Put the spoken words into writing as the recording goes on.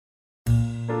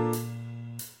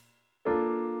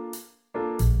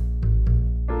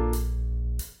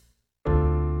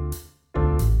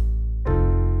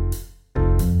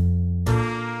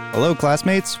Hello,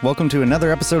 classmates. Welcome to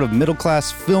another episode of Middle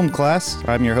Class Film Class.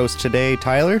 I'm your host today,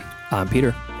 Tyler. I'm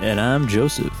Peter. And I'm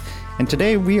Joseph. And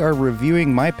today we are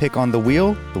reviewing my pick on the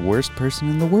wheel, The Worst Person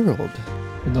in the World.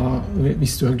 Da,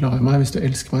 hvis du glad i meg, hvis du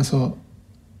elsker meg, så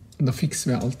da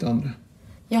fikser vi alt det andre.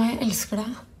 Ja, jeg elsker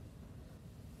deg.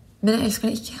 Men jeg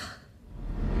elsker deg ikke.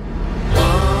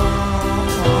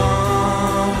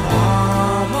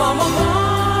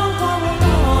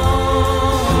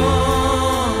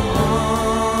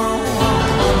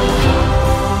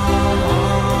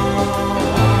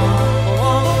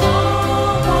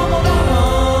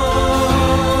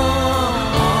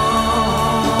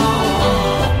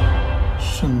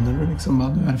 Skjønner du liksom hva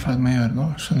du er i ferd med å gjøre nå?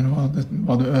 Skjønner du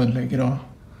hva du ødelegger og...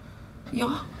 Ja,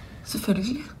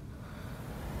 selvfølgelig.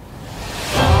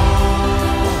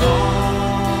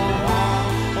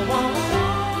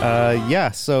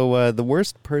 So The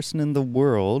Worst Person in the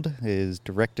World is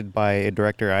directed by a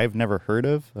director I've never heard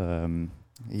of.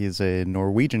 He's a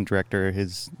Norwegian director.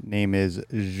 His name is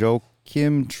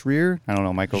Joachim Trier. I don't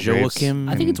know, Michael Joachim.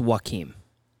 Graves. I think it's Joachim.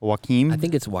 Joachim? I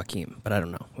think it's Joachim, but I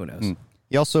don't know. Who knows?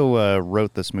 He also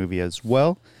wrote this movie as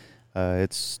well.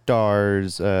 It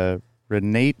stars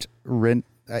Renate...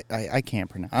 I can't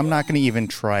pronounce. I'm not going to even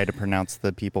try to pronounce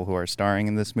the people who are starring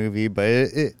in this movie, but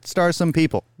it stars some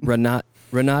people. Renat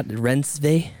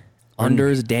Rensve,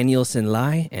 Anders Danielsen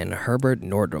Lai, and Herbert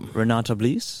Nordrum. Renata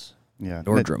Blies, Yeah,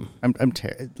 Nordrum. I'm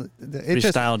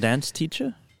freestyle dance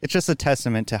teacher. It's just a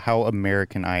testament to how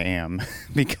American I am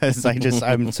because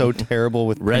I'm so terrible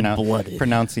with Red-blooded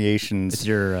pronunciations. It's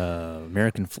your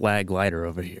American flag lighter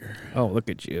over here. Oh, look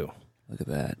at you. Look at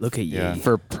that. Look at you. Yeah.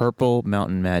 For Purple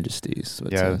Mountain Majesties.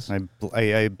 What Yeah, says.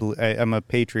 I'm a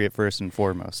patriot first and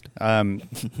foremost.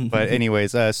 But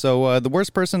anyways, so The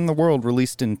Worst Person in the World,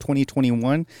 released in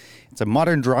 2021. It's a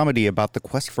modern dramedy about the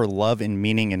quest for love and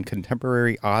meaning in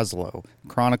contemporary Oslo.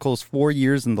 Chronicles 4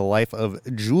 years in the life of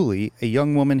Julie, a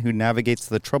young woman who navigates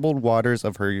the troubled waters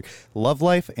of her love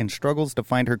life and struggles to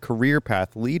find her career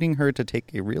path, leading her to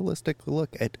take a realistic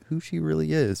look at who she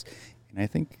really is. And I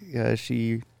think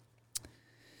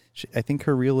I think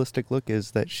her realistic look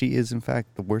is that she is, in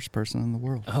fact, the worst person in the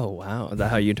world. Oh, wow. Is that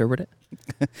how you interpret it?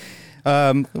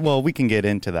 Well, we can get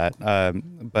into that.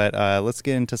 But let's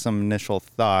get into some initial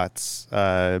thoughts.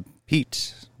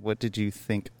 Pete, what did you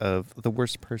think of The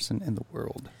Worst Person in the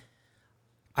World?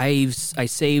 I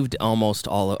saved almost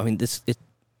all of... I mean,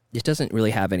 it doesn't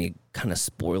really have any kind of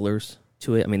spoilers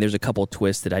to it. I mean, there's a couple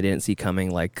twists that I didn't see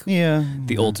coming, like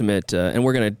the ultimate... and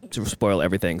we're going to spoil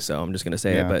everything, so I'm just going to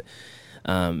say it, but...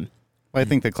 I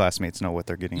think the classmates know what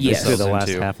they're getting Yes. themselves the last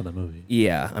into. half of the movie.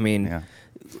 Yeah, I mean,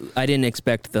 I didn't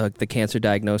expect the cancer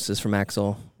diagnosis from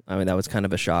Axel. I mean, that was kind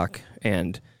of a shock,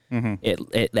 and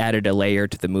it added a layer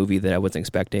to the movie that I wasn't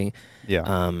expecting.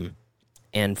 Yeah.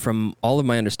 And from all of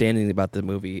my understanding about the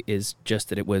movie is just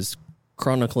that it was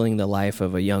chronicling the life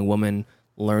of a young woman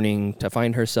learning to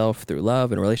find herself through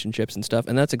love and relationships and stuff,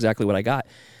 and that's exactly what I got.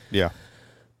 Yeah.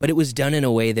 But it was done in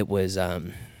a way that was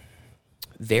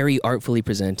very artfully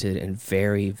presented and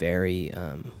very, very,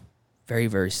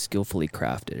 very skillfully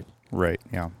crafted. Right,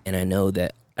 yeah. And I know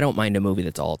that I don't mind a movie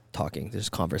that's all talking. There's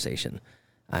conversation.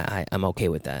 I'm okay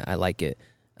with that. I like it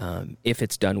if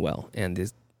it's done well.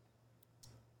 And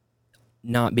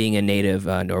not being a native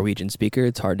Norwegian speaker,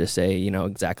 it's hard to say,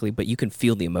 exactly, but you can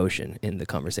feel the emotion in the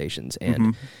conversations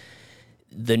and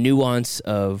the nuance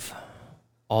of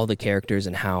all the characters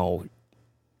and how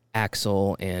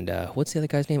Axel and what's the other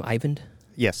guy's name? Ivan?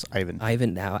 Yes,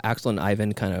 Ivan. How Axel and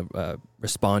Ivan kind of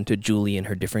respond to Julie and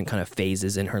her different kind of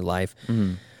phases in her life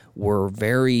were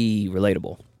very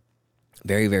relatable.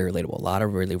 Very, very relatable. A lot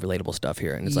of really relatable stuff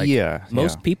here. And it's like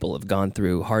most people have gone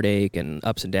through heartache and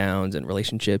ups and downs and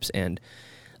relationships. And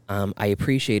I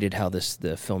appreciated how the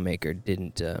filmmaker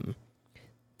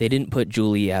they didn't put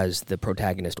Julie as the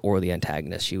protagonist or the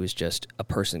antagonist. She was just a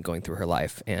person going through her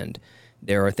life. And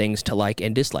there are things to like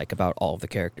and dislike about all of the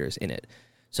characters in it.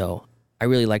 So I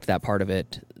really liked that part of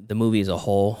it. The movie as a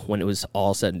whole, when it was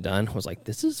all said and done, was like,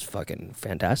 this is fucking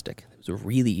fantastic. It was a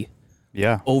really,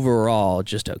 overall,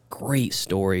 just a great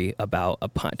story about a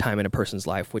time in a person's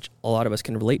life, which a lot of us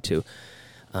can relate to.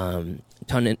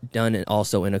 Done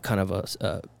also in a kind of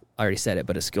I already said it,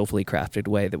 but a skillfully crafted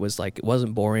way that was like, it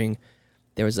wasn't boring.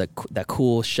 There was that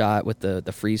cool shot with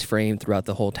the freeze frame throughout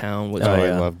the whole town.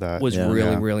 I love that. Was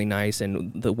really nice,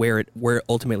 and where it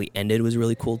ultimately ended was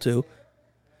really cool too.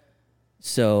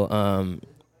 So,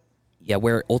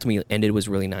 where it ultimately ended was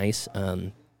really nice,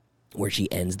 where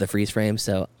she ends the freeze frame.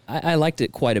 So I liked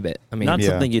it quite a bit. I mean, not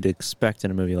something you'd expect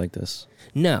in a movie like this.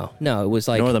 No, it was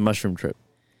like... Nor the mushroom trip.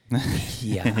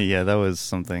 Yeah. Yeah, that was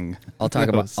something. I'll talk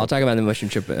about the mission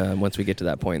trip once we get to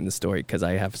that point in the story because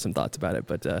I have some thoughts about it.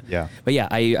 But yeah,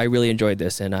 I really enjoyed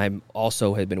this, and I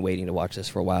also had been waiting to watch this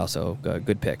for a while. So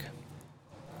good pick.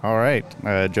 All right,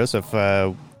 Joseph,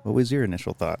 what was your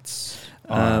initial thoughts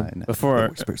on the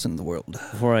worst person in the world?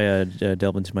 Before I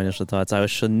delve into my initial thoughts, I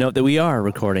should note that we are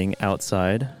recording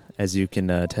outside, as you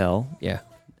can tell. Yeah.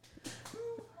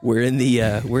 We're in the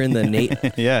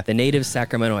the native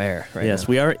Sacramento air right Yes, now.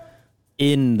 we are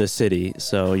in the city,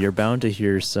 so you're bound to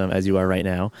hear some, as you are right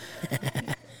now,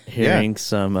 hearing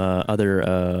some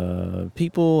other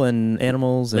people and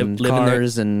animals and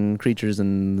cars and creatures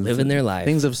and living their life.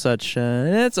 Things of such.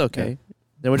 It's okay.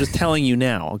 We're just telling you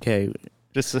now, okay?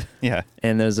 Just yeah.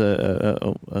 And there's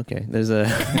there's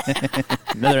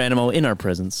another animal in our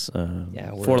presence.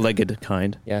 Four-legged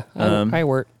kind. Yeah. Hi,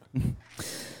 Wirt.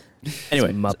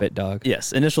 Anyway, Muppet dog.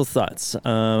 Yes, initial thoughts.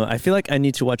 I feel like I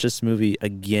need to watch this movie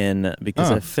again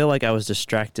because I feel like I was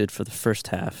distracted for the first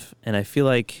half, and I feel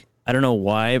like I don't know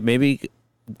why. Maybe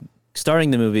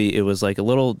starting the movie, it was like a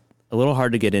little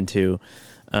hard to get into,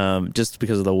 just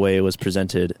because of the way it was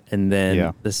presented, and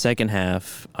then the second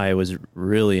half, I was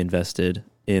really invested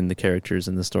in the characters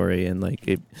and the story, and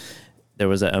like there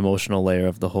was an emotional layer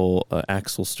of the whole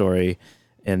Axel story.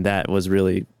 And that was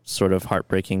really sort of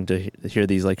heartbreaking to hear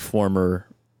these like former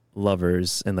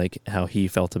lovers and like how he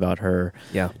felt about her.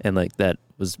 Yeah. And like that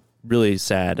was really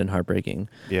sad and heartbreaking.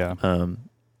 Yeah.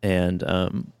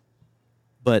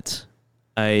 But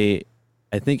I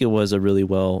think it was a really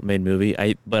well made movie.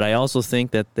 But I also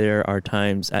think that there are at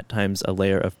times a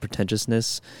layer of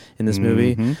pretentiousness in this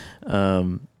movie.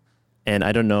 And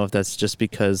I don't know if that's just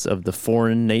because of the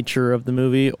foreign nature of the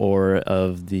movie or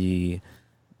of the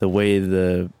way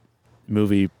the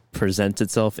movie presents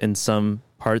itself in some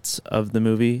parts of the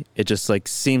movie. It just like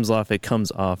it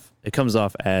comes off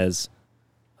as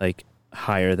like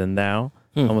higher than thou,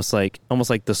 almost like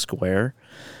The Square,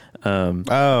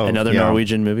 another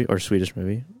Norwegian movie or Swedish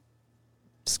movie,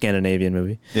 Scandinavian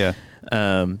movie. Yeah.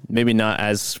 Maybe not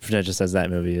as pretentious as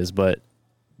that movie is, but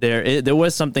there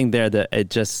was something there that it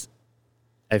just,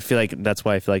 I feel like that's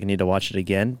why I feel like I need to watch it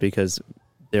again, because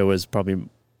there was probably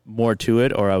more to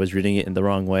it, or I was reading it in the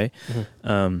wrong way.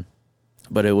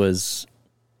 But it was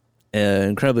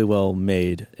incredibly well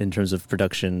made in terms of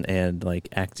production and like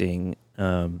acting.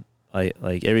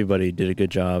 Like everybody did a good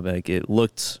job. Like it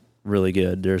looked really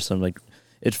good. There's some like,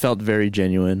 it felt very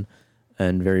genuine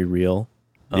and very real.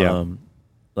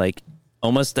 Like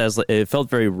almost as it felt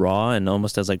very raw, and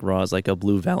almost as like raw as like a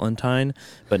Blue Valentine,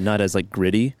 but not as like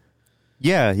gritty.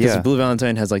 Yeah. Because Blue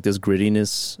Valentine has like this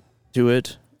grittiness to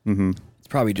it. Mm-hmm.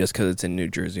 Probably just because it's in New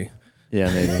Jersey.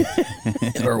 Yeah, maybe.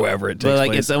 Or wherever it takes but like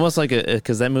place. it's almost like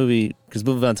because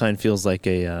Blue Valentine feels like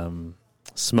a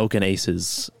Smoke and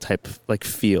Aces type like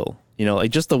feel, you know,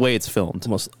 like just the way it's filmed.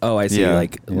 Almost. Oh, I see.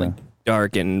 Like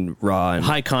dark and raw and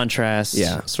high contrast,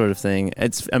 sort of thing.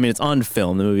 It's on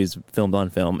film. The movie's filmed on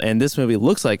film, and this movie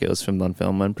looks like it was filmed on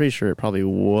film. I'm pretty sure it probably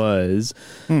was,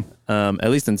 at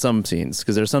least in some scenes,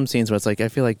 because there's some scenes where it's like I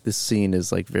feel like this scene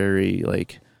is like very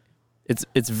like.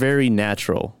 It's very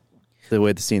natural, the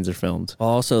way the scenes are filmed.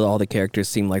 Also, all the characters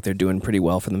seem like they're doing pretty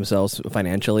well for themselves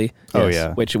financially. Oh,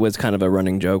 yeah. Which was kind of a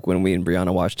running joke when we and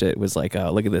Brianna watched it. It was like,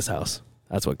 look at this house.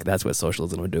 That's what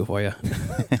socialism would do for you.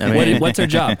 I mean, what's her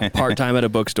job? Part-time at a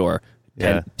bookstore.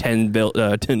 10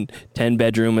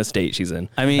 bedroom estate she's in.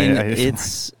 I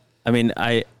mean,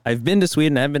 I've been to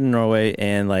Sweden, I've been to Norway,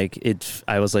 and like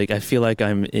I was like, I feel like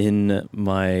I'm in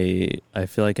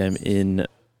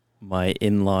my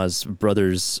in-laws'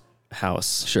 brother's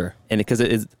house. Sure. And because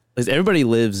everybody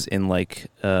lives in like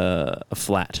a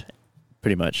flat,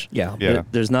 pretty much. Yeah.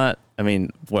 There's not, I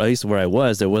mean, at least where I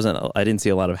was, I didn't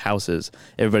see a lot of houses.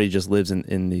 Everybody just lives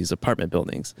in these apartment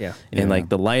buildings. Yeah. And like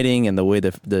the lighting and the way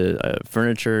the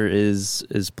furniture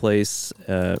is placed,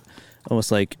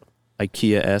 almost like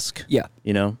IKEA-esque. Yeah.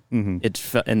 You know?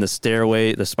 Mm-hmm. And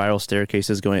the spiral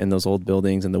staircases going in those old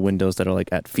buildings, and the windows that are like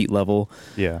at feet level.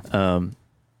 Yeah.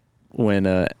 When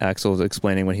Axel was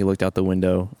explaining when he looked out the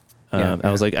window, I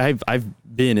was like, I've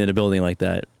been in a building like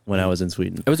that when I was in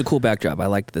Sweden. It was a cool backdrop. I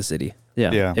liked the city.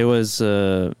 Yeah. It was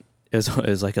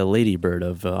like a ladybird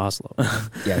of Oslo.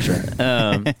 Yeah, sure.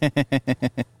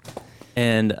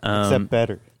 And except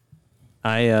better.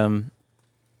 I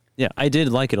did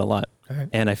like it a lot, right.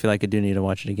 And I feel like I do need to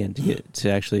watch it again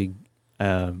to actually.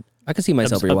 I can see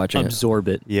myself rewatching absorb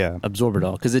it. Yeah, absorb it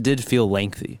all, because it did feel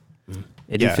lengthy.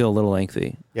 It did feel a little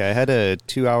lengthy. Yeah, it had a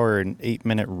 2 hour and 8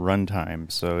 minute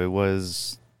runtime, so it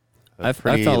was. I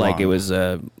felt like it was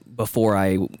before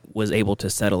I was able to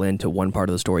settle into one part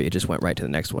of the story, it just went right to the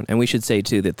next one. And we should say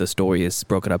too that the story is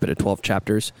broken up into 12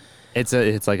 chapters. It's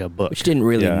like a book, which didn't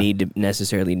really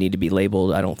necessarily need to be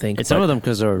labeled, I don't think. And some of them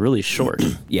because they're really short.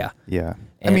 Yeah.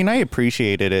 I mean, I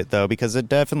appreciated it though because it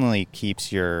definitely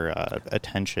keeps your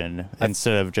attention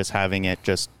instead of just having it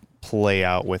just play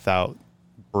out without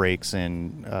breaks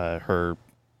in her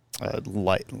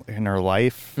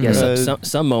life. Yeah,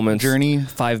 some moments, journey.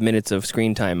 5 minutes of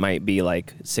screen time might be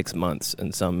like 6 months,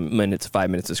 and some 5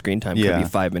 minutes of screen time could be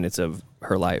 5 minutes of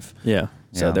her life. Yeah.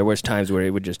 So there was times where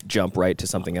it would just jump right to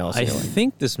something else. I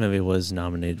think this movie was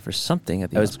nominated for something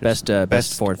at the Oscars. It was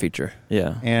best foreign feature.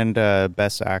 Yeah. And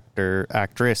best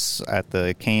actress at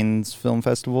the Cannes Film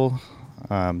Festival.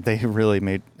 They really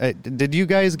made. Did you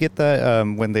guys get that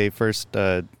when they first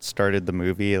started the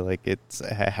movie? Like it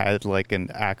had like an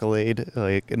accolade,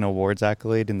 like an awards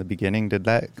accolade in the beginning. Did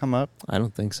that come up? I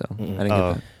don't think so. Mm-mm. I didn't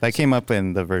get that. That came up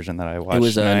in the version that I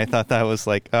watched, and I thought that was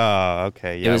like, oh,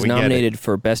 okay, yeah. It was nominated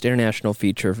for best international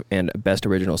feature and best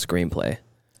original screenplay.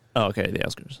 Oh, okay, the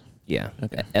Oscars. Yeah,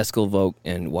 okay. Eskil Vogt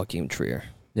and Joachim Trier.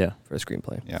 Yeah, for a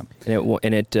screenplay. Yeah,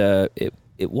 and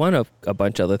it won a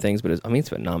bunch of other things, but it's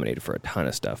been nominated for a ton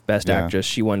of stuff. Best actress,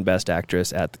 she won best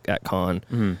actress at Cannes,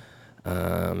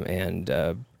 and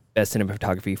best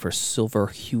cinematography for Silver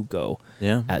Hugo.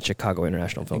 At Chicago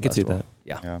International Film Festival. I can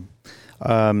see that.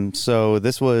 Yeah. So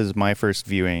this was my first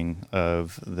viewing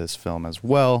of this film as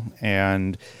well,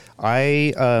 and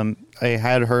I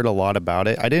had heard a lot about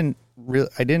it. I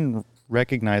didn't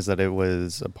recognize that it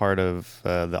was a part of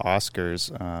the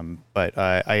Oscars, but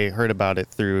I heard about it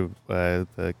through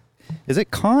is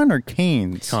it Cannes or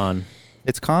Cannes? Cannes.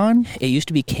 It's Cannes? It used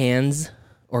to be Cannes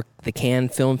or the Cannes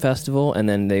Film Festival, and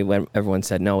then everyone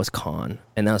said no, it's Cannes,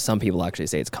 and now some people actually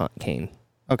say it's Cannes.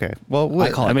 Okay, well,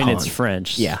 I mean it's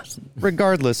French. Yeah.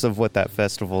 Regardless of what that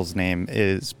festival's name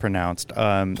is pronounced,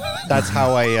 that's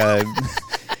how I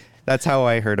that's how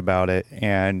I heard about it,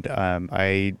 and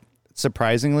I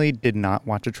surprisingly did not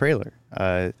watch a trailer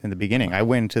in the beginning. I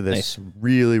went into this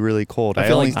really, really cold. I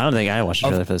don't think I watched a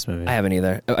trailer for this movie. I haven't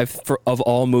either. Of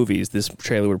all movies, this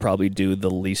trailer would probably do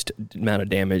the least amount of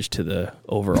damage to the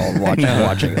overall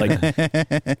watching. Like,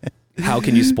 how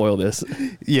can you spoil this?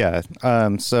 Yeah.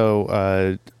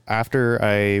 So after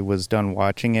I was done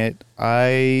watching it,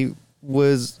 I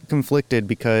was conflicted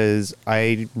because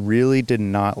I really did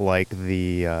not like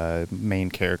the main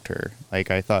character.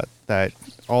 Like, I thought that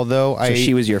although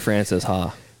she was your Frances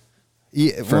Ha.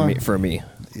 Yeah, for me,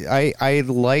 I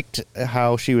liked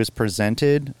how she was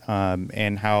presented,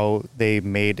 and how they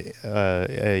made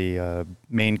a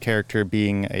main character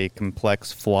being a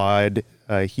complex, flawed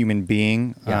human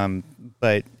being. Yeah.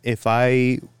 But if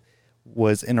I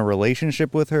was in a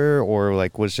relationship with her, or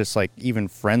like was just like even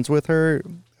friends with her,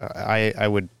 I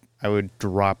would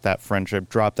drop that friendship,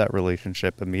 drop that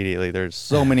relationship immediately. There's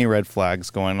so many red flags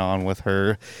going on with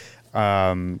her.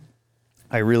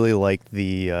 I really liked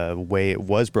the way it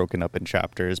was broken up in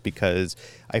chapters, because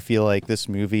I feel like this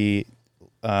movie,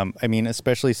 I mean,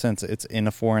 especially since it's in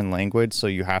a foreign language, so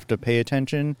you have to pay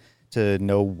attention to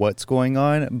know what's going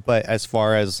on. But as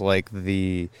far as like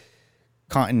the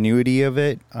continuity of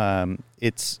it,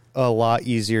 it's a lot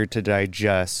easier to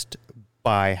digest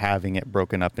by having it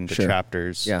broken up into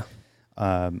chapters. Yeah.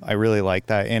 I really like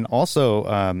that. And also,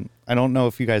 I don't know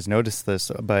if you guys noticed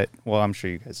this, but, well, I'm sure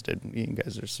you guys did. You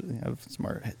guys have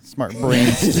smart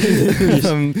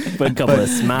brains. But a couple of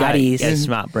smarties. Yeah,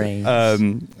 smart brains.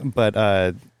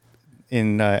 I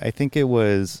think it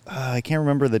was, I can't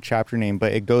remember the chapter name,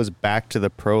 but it goes back to the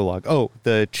prologue. Oh,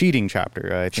 the cheating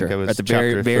chapter. I think it was at the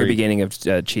chapter very 3. Beginning of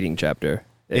cheating chapter.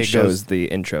 It shows the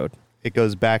intro. It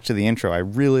goes back to the intro. I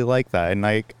really like that, and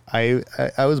I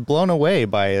was blown away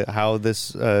by how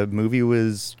this movie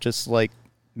was just like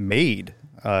made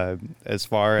as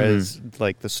far as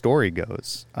like the story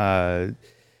goes. I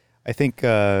think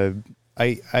I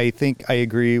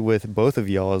agree with both of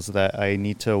y'all is that I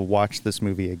need to watch this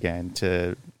movie again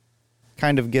to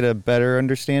kind of get a better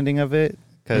understanding of it,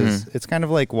 because it's kind of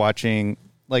like watching,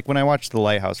 like when I watched The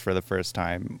Lighthouse for the first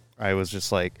time, I was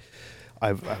just like,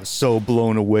 I was so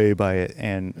blown away by it,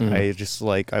 and I just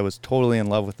like, I was totally in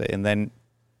love with it. And then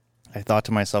I thought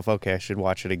to myself, okay, I should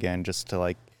watch it again just to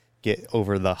like get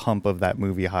over the hump of that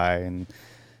movie high. And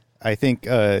I think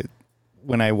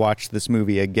when I watch this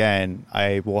movie again,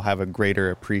 I will have a greater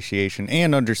appreciation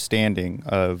and understanding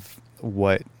of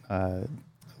what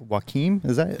Joachim,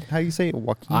 is that how you say it?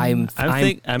 Joachim?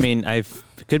 I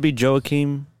could be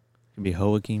Joachim, could be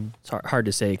Joachim. It's hard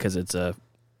to say because it's a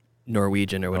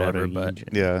Norwegian or whatever,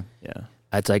 but yeah,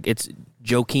 it's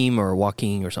Joachim or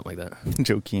Joaquin or something like that.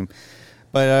 Joachim.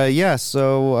 But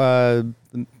so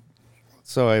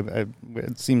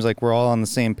it seems like we're all on the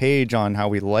same page on how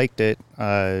we liked it.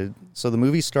 So the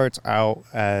movie starts out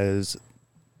as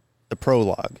the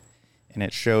prologue, and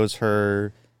it shows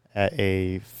her at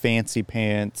a fancy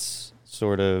pants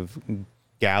sort of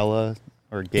gala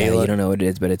or gala. Yeah, you don't know what it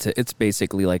is, but it's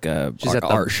basically like a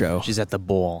art show. She's at the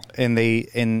ball, and they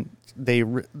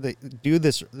do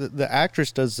this. The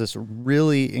actress does this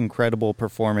really incredible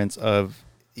performance of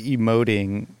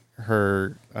emoting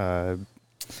her,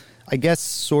 I guess,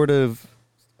 sort of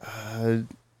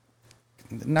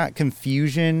not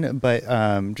confusion, but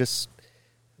just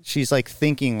she's like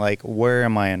thinking like, where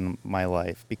am I in my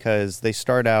life? Because they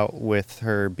start out with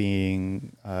her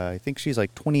being, I think she's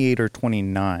like 28 or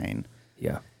 29.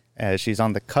 Yeah, she's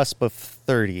on the cusp of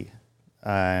 30.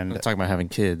 And we're talking about having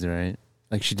kids, right?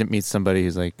 Like she didn't meet somebody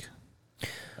who's like,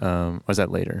 was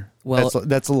that later? Well,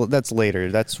 that's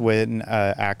later. That's when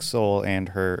Axel and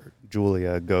her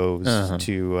Julia goes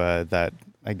to that.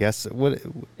 I guess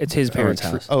it's his parents'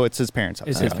 house. Oh, it's his parents' house.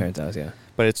 It's his parents' house. Yeah.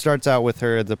 But it starts out with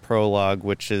her the prologue,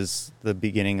 which is the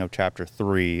beginning of chapter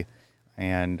 3,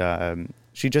 and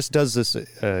she just does this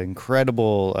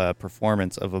incredible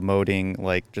performance of emoting,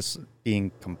 like just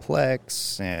being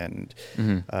complex and.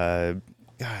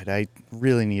 God, I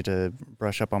really need to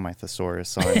brush up on my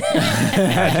thesaurus on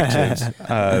adjectives.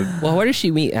 Well, where does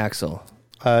she meet Axel?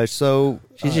 So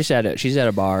she's just at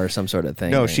a bar or some sort of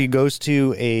thing. No, right? she goes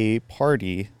to a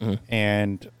party,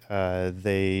 and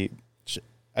I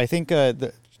think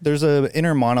there's an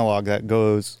inner monologue that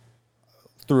goes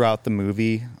throughout the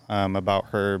movie about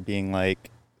her being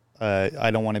like, I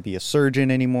don't want to be a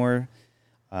surgeon anymore.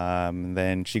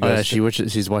 Then she goes.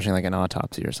 She's watching like an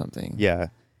autopsy or something. Yeah.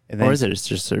 And then, or is it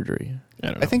just surgery? I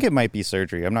don't know. I think it might be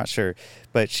surgery. I'm not sure.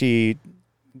 But she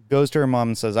goes to her mom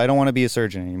and says, I don't want to be a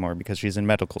surgeon anymore because she's in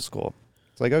medical school.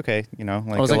 It's like, okay, like,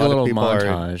 it was like a little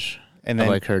montage and then,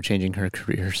 of like her changing her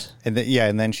careers. And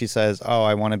then she says, oh,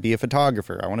 I want to be a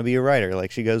photographer. I want to be a writer.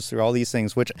 Like she goes through all these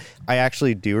things, which I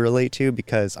actually do relate to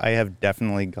because I have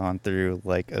definitely gone through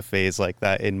like a phase like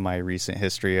that in my recent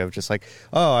history of just like,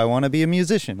 oh, I want to be a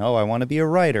musician. Oh, I want to be a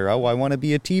writer. Oh, I want to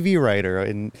be a TV writer.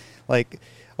 And like...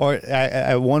 Or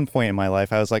at one point in my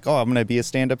life, I was like, oh, I'm going to be a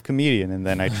stand-up comedian. And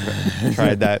then I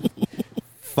tried that.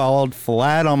 Fallen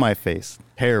flat on my face.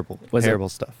 Terrible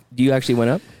stuff. Do you actually went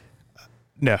up?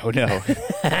 No.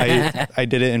 I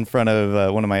did it in front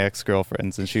of one of my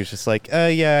ex-girlfriends, and she was just like,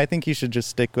 yeah, I think you should just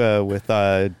stick with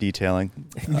detailing.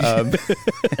 You're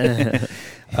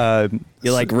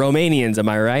like Romanians, am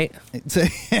I right?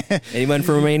 Anyone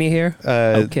from Romania here?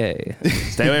 Okay.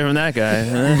 Stay away from that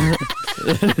guy.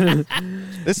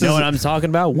 This know is what I'm talking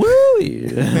about? Woo!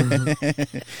 You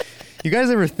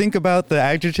guys ever think about the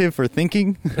adjective for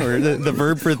thinking or the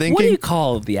verb for thinking? What do you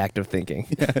call the act of thinking?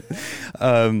 Yeah.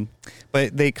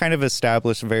 But they kind of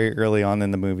established very early on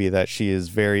in the movie that she is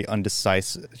very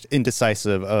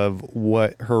indecisive of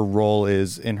what her role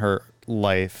is in her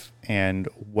life and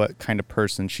what kind of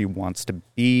person she wants to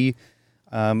be.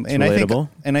 And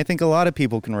I think a lot of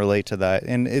people can relate to that.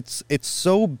 And it's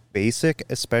so basic,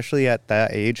 especially at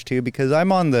that age too, because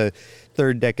I'm on the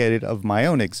third decade of my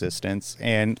own existence.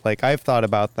 And like, I've thought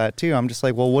about that too. I'm just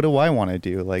like, well, what do I want to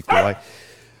do? Like,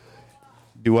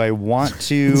 do I want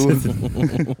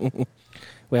to?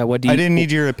 Well, what do I didn't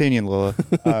need your opinion, Lola.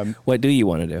 What do you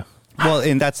want to do? Well,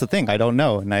 and that's the thing. I don't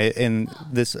know. And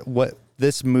what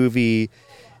this movie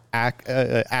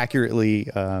accurately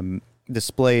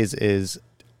displays is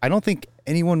I don't think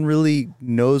anyone really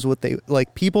knows what they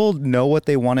like. People know what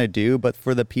they want to do, but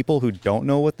for the people who don't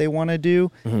know what they want to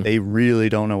do, they really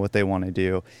don't know what they want to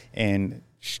do. And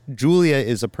Julia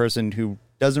is a person who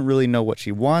doesn't really know what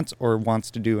she wants or wants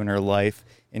to do in her life,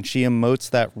 and she emotes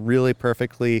that really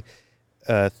perfectly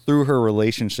through her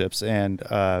relationships, and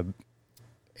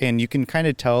you can kind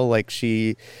of tell like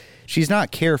she's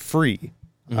not carefree.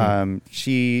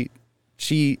 She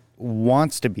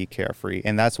wants to be carefree,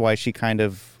 and that's why she kind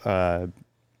of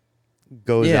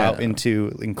goes out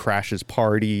and crashes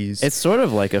parties. It's sort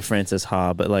of like a Frances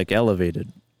Ha, but like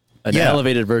elevated,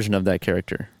 elevated version of that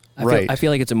character. I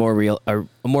feel like it's a more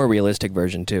realistic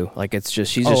version too. Like it's just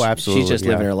she's just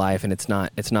living her life, and it's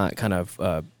not kind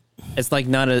of. It's like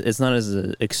it's not as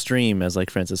extreme as like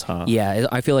Frances Ha. Yeah,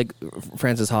 I feel like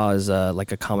Frances Ha is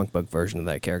like a comic book version of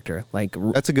that character. Like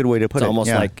that's a good way to put it. It's almost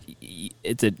like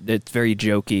it's very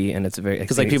jokey, and it's very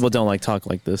because like people don't like talk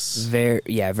like this.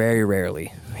 Very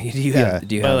rarely. Do you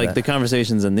have like the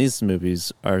conversations in these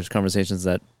movies are conversations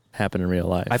that happen in real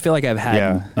life. I feel like I've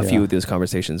had a few of those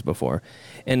conversations before,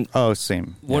 and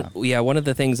same. One of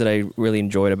the things that I really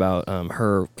enjoyed about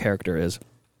her character is.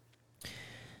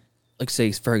 like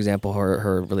say for example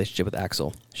her relationship with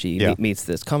Axel. She meets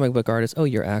this comic book artist. Oh,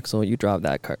 you're Axel. You draw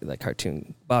that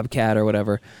cartoon Bobcat or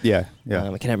whatever. Yeah.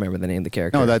 I can't remember the name of the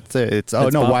character. No, that's it. It's no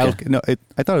Bobcat.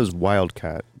 I thought it was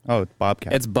Wildcat. Oh, it's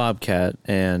Bobcat. It's Bobcat,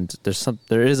 and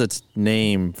there is a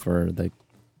name for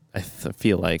I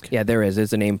feel like. Yeah, there is.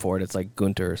 There's a name for it. It's like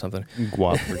Gunter or something.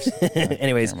 Guapers.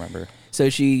 Anyways, I can't remember. So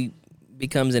she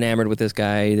becomes enamored with this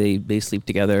guy. They sleep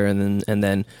together, and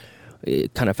then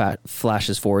it kind of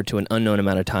flashes forward to an unknown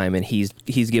amount of time, and he's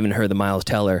given her the Miles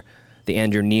Teller, the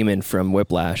Andrew Neiman from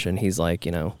Whiplash, and he's like,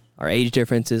 our age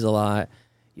difference is a lot.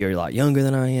 You're a lot younger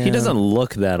than I am. He doesn't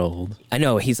look that old. I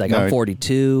know. He's like, I'm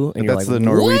 42, and you're that's like, the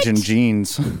Norwegian what?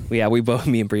 genes. Yeah,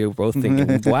 me and Brie were both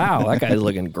thinking, wow, that guy's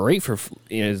looking great for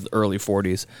his early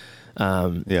 40s.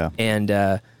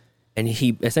 And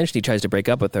he essentially tries to break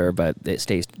up with her, but they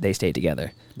stay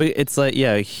together. But it's like,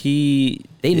 they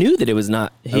knew that it was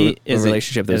not a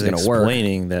relationship that was going to work.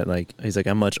 Explaining that, like, he's like,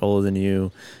 I'm much older than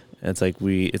you. And it's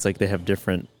like they have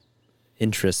different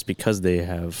interests because they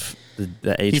have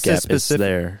the age gap is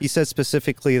there. He said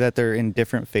specifically that they're in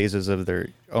different phases of their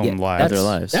own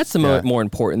lives. That's the more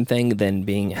important thing than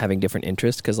having different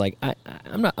interests. Because like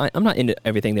I'm not into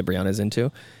everything that Brianna's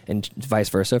into, and vice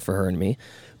versa for her and me.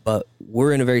 But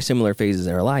we're in a very similar phases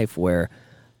in our life where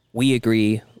we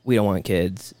agree we don't want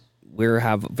kids. We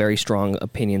have very strong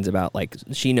opinions about, like,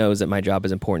 she knows that my job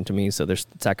is important to me, so there's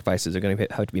sacrifices are going to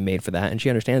have to be made for that, and she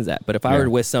understands that. But if I were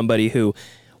with somebody who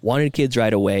wanted kids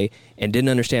right away and didn't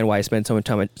understand why I spent so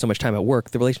much time at work,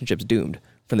 the relationship's doomed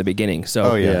from the beginning.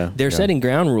 So they're setting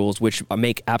ground rules which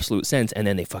make absolute sense, and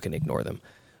then they fucking ignore them,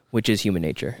 which is human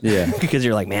nature. Yeah. Because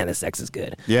you're like, man, this sex is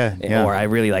good. Yeah. Or I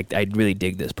really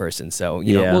dig this person. So,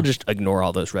 we'll just ignore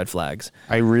all those red flags.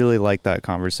 I really like that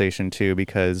conversation too,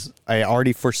 because I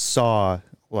already foresaw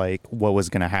like what was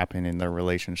going to happen in their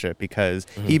relationship, because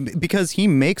he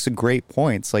makes great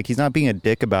points. Like, he's not being a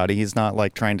dick about it. He's not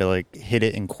like trying to like hit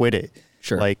it and quit it.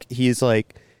 Sure. Like, he's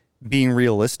like being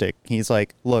realistic. He's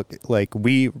like, look, like,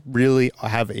 we really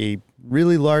have a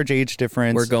really large age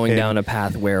difference. We're going down a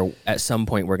path where at some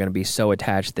point we're going to be so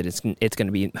attached that it's going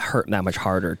to be hurt that much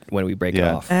harder when we break it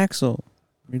off. Axel,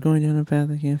 you're going down a path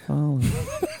I can't follow.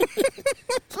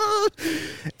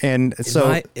 And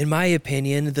so, in my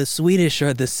opinion, the Swedish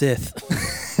are the Sith.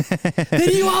 Then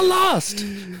you are lost.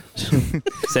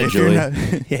 Said Julie.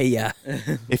 Yeah.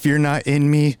 If you're not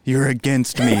in me, you're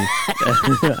against me.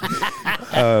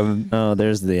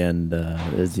 There's the end.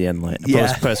 There's the end line.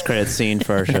 Post credit scene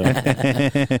for our show.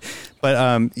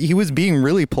 But he was being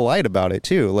really polite about it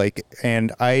too. Like,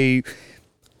 and I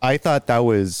thought that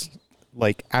was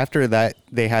like, after that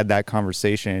they had that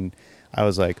conversation, I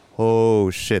was like, oh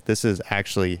shit, this is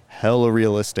actually hella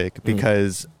realistic,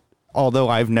 because although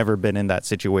I've never been in that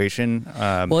situation,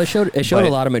 well, it showed a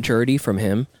lot of maturity from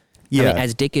him. Yeah. I mean,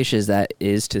 as dickish as that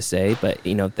is to say, but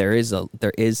there's a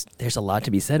lot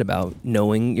to be said about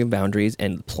knowing your boundaries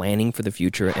and planning for the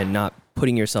future and not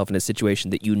putting yourself in a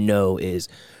situation that is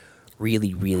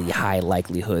really, really high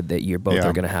likelihood that you're both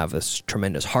are going to have this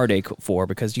tremendous heartache for,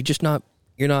 because you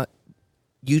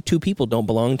two people don't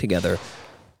belong together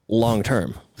long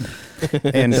term.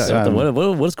 And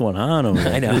what's going on over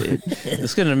there? I know.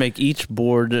 It's going to make each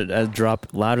board drop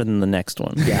louder than the next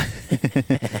one. Yeah.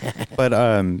 But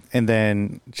and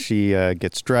then she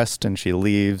gets dressed and she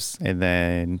leaves, and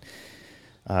then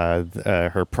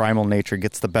her primal nature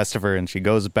gets the best of her, and she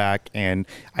goes back. And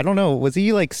I don't know, was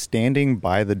he like standing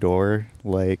by the door,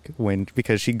 like,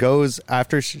 because she goes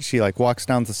after she like walks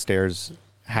down the stairs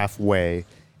halfway,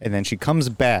 and then she comes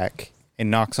back and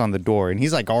knocks on the door, and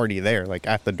he's like already there, like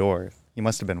at the door. He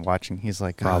must have been watching. He's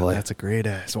like, probably, that's a great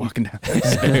ass walking down the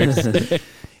stairs.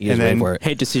 And then,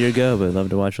 hate to see her go, but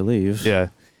love to watch her leave. Yeah.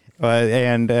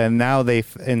 And now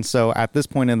so at this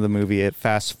point in the movie, it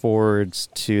fast forwards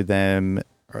to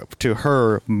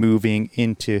her moving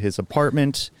into his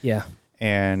apartment. Yeah.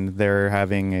 And they're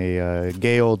having a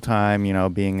gay old time,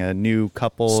 being a new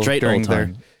couple. Straight during old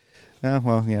time.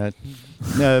 Well, yeah.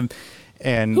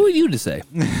 And who are you to say?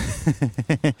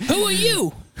 Who are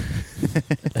you?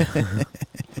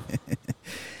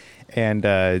 And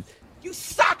you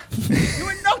suck. You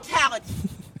are no talent.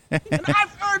 And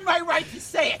I've earned my right to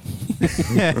say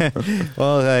it.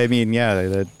 Well, I mean,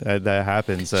 yeah, that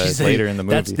happens later in the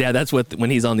movie. That's when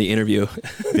he's on the interview.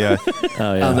 Yeah.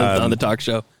 Oh, yeah. on the talk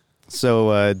show.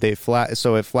 So it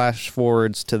flash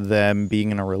forwards to them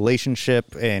being in a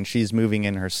relationship, and she's moving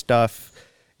in her stuff.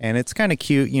 And it's kind of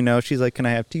cute, She's like, "Can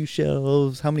I have 2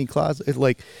 shelves? How many closets?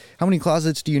 Like, how many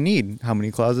closets do you need? How many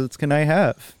closets can I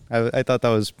have?" I thought that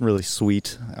was really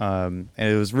sweet, and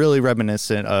it was really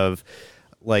reminiscent of,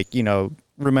 like,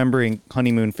 remembering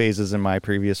honeymoon phases in my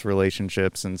previous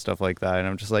relationships and stuff like that. And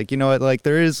I'm just like, you know what? Like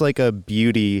there is like a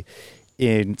beauty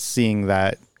in seeing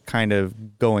that kind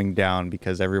of going down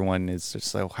because everyone is just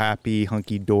so happy,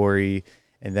 hunky dory.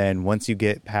 And then once you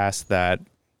get past that,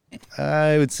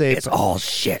 I would say it's all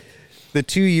shit. The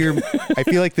 2 year, I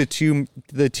feel like the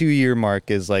 2 year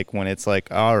mark is like when it's like,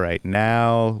 all right,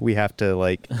 now we have to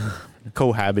like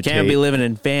cohabitate. Can't be living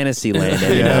in fantasy land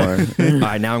anymore. All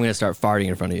right, now I'm going to start farting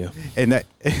in front of you. And that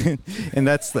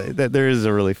there is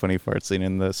a really funny fart scene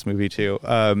in this movie too.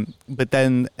 But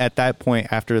then at that point,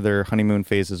 after their honeymoon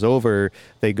phase is over,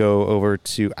 they go over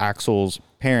to Axel's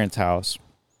parents' house,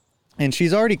 and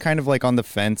she's already kind of like on the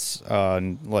fence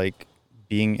on like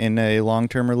being in a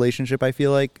long-term relationship, I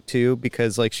feel like too,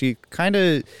 because like she kind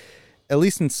of, at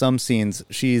least in some scenes,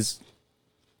 she's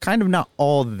kind of not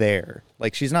all there.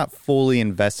 Like she's not fully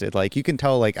invested. Like you can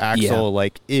tell like Axel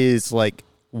like is like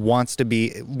wants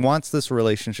this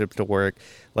relationship to work.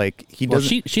 Like he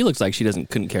doesn't. She looks like she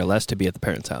couldn't care less to be at the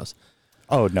parents' house.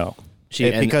 Oh no.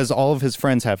 Because all of his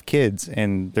friends have kids,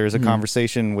 and there's a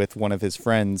conversation with one of his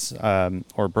friends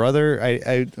or brother.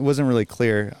 I wasn't really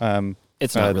clear.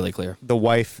 It's not really clear. The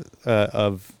wife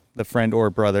of the friend or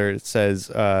brother says,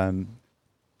 how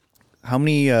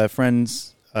many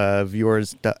friends of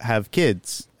yours have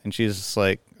kids? And she's just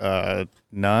like,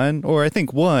 none, or I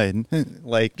think one.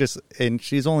 And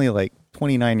she's only like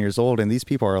 29 years old, and these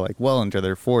people are like well into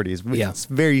their 40s. Yeah. It's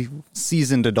very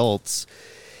seasoned adults.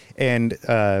 And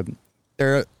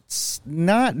they're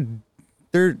judgmental.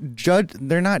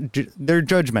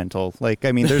 Like,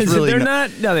 I mean, there's really they're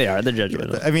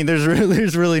judgmental. I mean,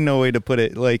 there's really no way to put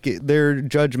it. Like, they're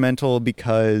judgmental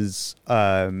because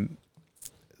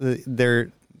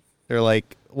they're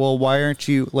like, well, why aren't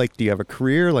you like, do you have a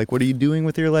career? Like, what are you doing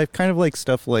with your life? Kind of like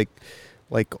stuff like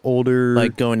older,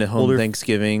 like going to home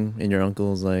Thanksgiving and your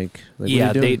uncle's like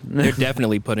yeah, they're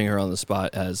definitely putting her on the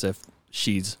spot as if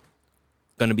she's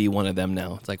going to be one of them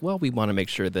now. It's like, well, we want to make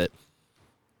sure that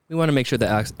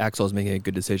Axel is making a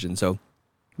good decision. So,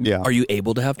 yeah, are you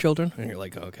able to have children? And you're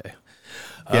like, okay,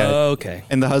 yeah. Okay.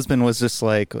 And the husband was just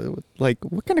like,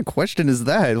 what kind of question is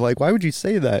that? Like, why would you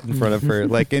say that in front of her?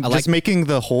 Like, and just making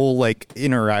the whole like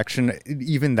interaction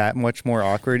even that much more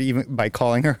awkward, even by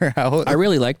calling her out. I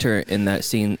really liked her in that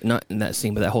scene, not in that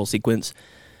scene, but that whole sequence.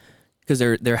 Because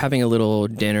they're having a little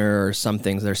dinner or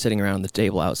something. So they're sitting around the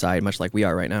table outside, much like we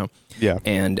are right now. Yeah.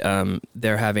 And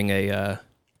they're having a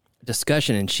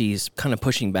discussion, and she's kind of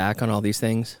pushing back on all these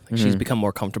things. Like she's become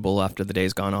more comfortable after the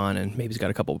day's gone on, and maybe she's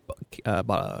got a couple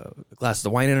glasses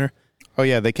of wine in her. Oh,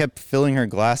 yeah. They kept filling her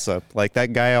glass up. Like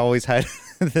that guy always had,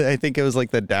 I think it was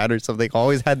like the dad or something,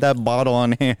 always had that bottle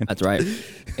on hand. That's right.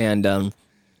 And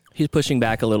he's pushing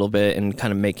back a little bit and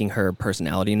kind of making her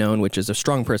personality known, which is a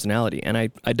strong personality. And I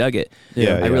dug it.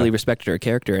 Yeah, I really respected her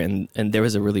character. And there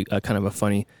was a really kind of a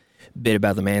funny bit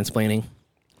about the mansplaining.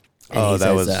 And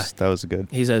that was good.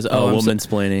 He says,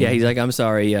 womansplaining. Yeah, he's like, I'm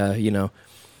sorry,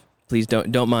 please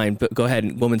don't mind, but go ahead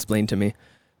and womansplain to me.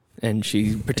 And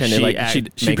she pretended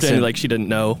like she didn't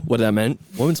know what that meant.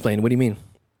 Womansplain, what do you mean?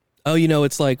 Oh,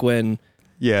 it's like when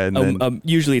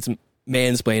usually it's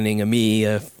mansplaining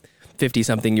a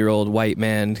 50-something-year-old white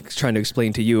man trying to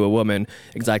explain to you, a woman,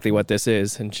 exactly what this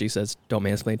is. And she says, don't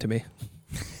mansplain to me.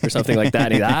 Or something like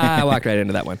that. And I walked right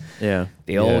into that one. Yeah.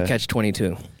 The old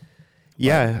catch-22.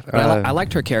 Yeah. I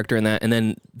liked her character in that. And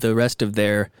then the rest of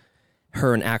her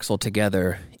and Axel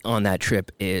together on that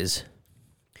trip it's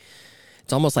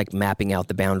almost like mapping out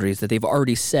the boundaries that they've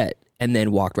already set and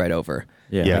then walked right over.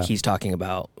 Yeah. Like he's talking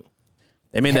about.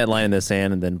 They made that line in the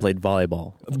sand and then played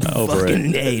volleyball over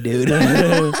fucking it. A, dude.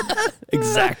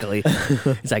 Exactly.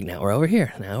 It's like, now we're over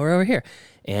here.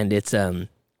 And it's there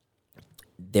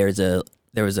was a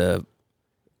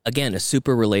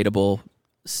super relatable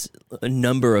a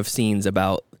number of scenes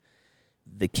about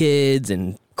the kids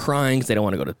and crying because they don't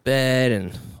want to go to bed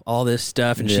and all this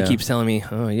stuff. And she keeps telling me,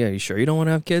 oh yeah, you sure you don't want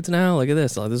to have kids now? Look at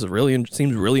this. Oh, this is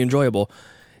seems really enjoyable.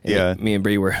 And me and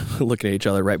Bree were looking at each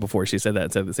other right before she said that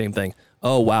and said the same thing.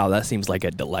 Oh wow, that seems like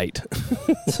a delight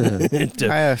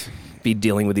to be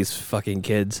dealing with these fucking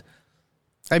kids.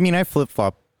 I mean, I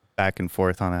flip-flop back and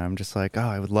forth on it. I'm just like, oh,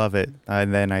 I would love it.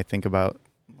 And then I think about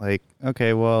like,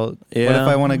 okay, well, what if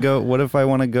I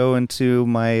want to go into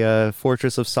my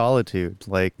fortress of solitude?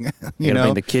 Like, you know,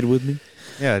 bring the kid with me.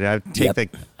 Yeah, I take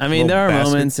I mean, there are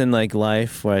moments in like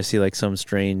life where I see like some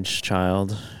strange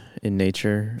child in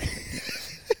nature.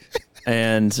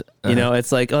 And you know,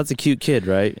 it's like, oh, it's a cute kid,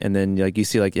 right? And then like you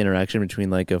see like interaction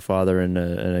between like a father and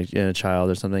a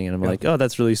child or something, and I'm like, oh,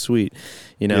 that's really sweet,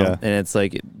 you know. And it's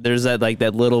like there's that like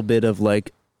that little bit of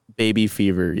like baby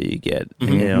fever you get.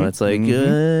 You know, it's like,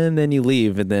 and then you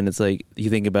leave, and then it's like you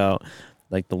think about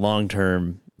like the long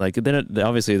term. Like then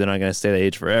obviously they're not going to stay that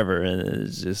age forever, and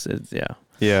it's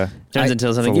turns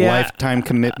into something lifetime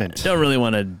commitment. I don't really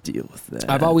want to deal with that.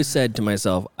 I've always said to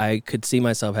myself, I could see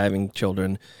myself having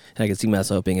children, and I could see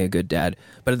myself being a good dad.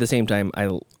 But at the same time,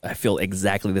 I feel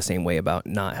exactly the same way about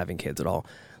not having kids at all.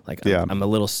 Like I'm a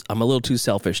little too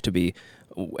selfish to be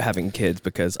having kids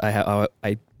because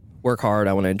I work hard.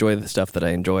 I want to enjoy the stuff that I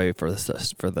enjoy for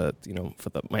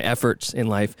my efforts in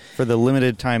life. For the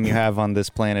limited time you have on this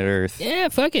planet Earth. Yeah,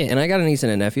 fuck it. And I got a niece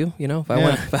and a nephew. You know, if I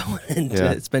wanted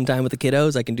to spend time with the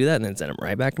kiddos, I can do that and then send them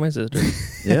right back to my sister.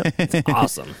 Yeah, it's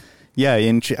awesome. Yeah,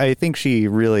 and I think she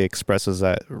really expresses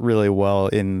that really well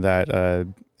in that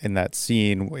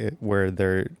scene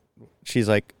where she's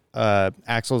like,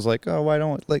 Axel's like, oh, why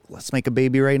don't let's make a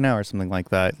baby right now or something like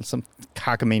that, some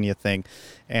cockamania thing,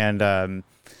 and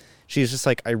she's just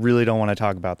like, I really don't want to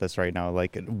talk about this right now.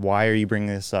 Like, why are you bringing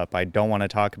this up? I don't want to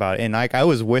talk about it. And like, I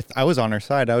was on her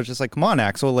side. I was just like, come on,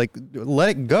 Axel, like, let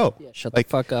it go. Yeah, shut the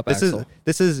fuck up, Axel.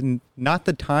 This is not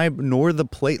the time nor the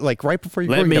place. Like, right before you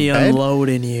let me unload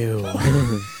in you.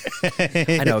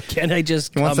 I know. Can I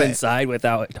just come inside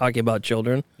without talking about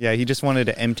children? Yeah, he just wanted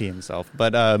to empty himself.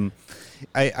 But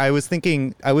I was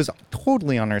thinking I was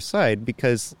totally on her side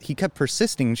because he kept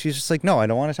persisting. She's just like, no, I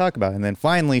don't want to talk about it. And then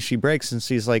finally she breaks and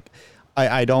she's like,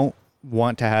 I don't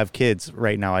want to have kids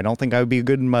right now. I don't think I would be a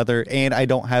good mother, and I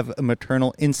don't have a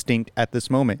maternal instinct at this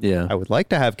moment. Yeah. I would like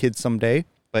to have kids someday,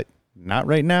 but not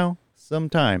right now.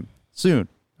 Sometime soon.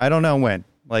 I don't know when.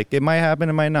 Like, it might happen,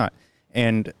 it might not.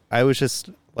 And I was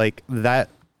just like, that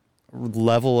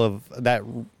level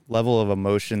of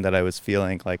emotion that I was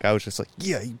feeling, like I was just like,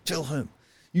 yeah, you tell him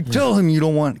you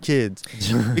don't want kids,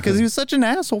 because he was such an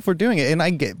asshole for doing it. And I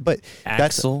get, but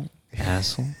asshole. You're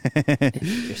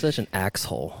such an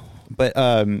axhole. But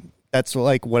that's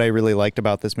like what I really liked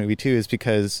about this movie too, is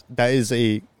because that is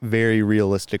a very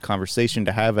realistic conversation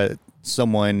to have at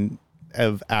someone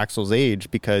of Axel's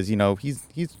age, because you know he's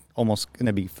almost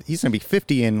gonna be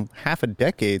 50 in half a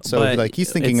decade, so but like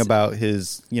he's thinking about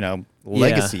his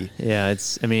legacy. Yeah,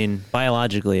 it's, I mean,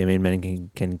 biologically, I mean, men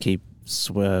can keep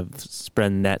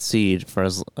spreading that seed for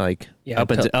as like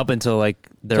up until like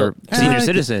they're senior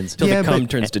citizens, till the cum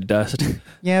turns to dust.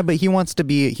 Yeah, but he wants to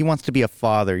be a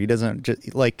father. He doesn't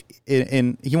just like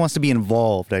he wants to be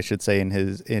involved, I should say, in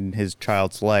his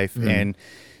child's life. And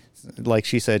like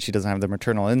she said, she doesn't have the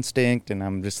maternal instinct, and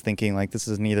I'm just thinking like this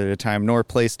is neither the time nor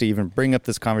place to even bring up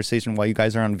this conversation while you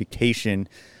guys are on vacation.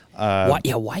 Why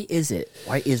is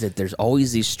it there's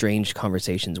always these strange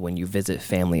conversations when you visit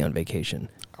family on vacation?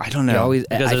 I don't know.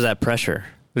 Because there's that pressure.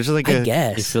 There's like I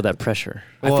guess you feel that pressure.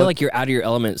 I feel like you're out of your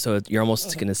element, so you're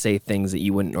almost going to say things that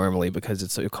you wouldn't normally because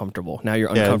it's so comfortable. Now you're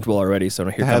uncomfortable already, so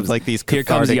here comes like these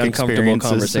cathartic the uncomfortable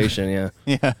conversation.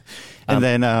 Yeah. And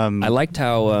then I liked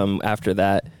how after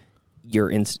that you're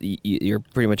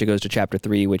pretty much, it goes to chapter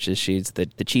 3, which is she's the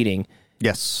cheating.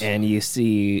 Yes. And you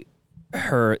see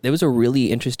her. There was a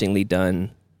really interestingly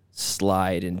done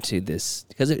slide into this,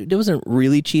 because it wasn't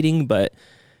really cheating, but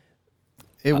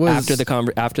it was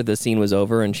after the scene was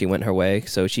over and she went her way.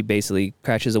 So she basically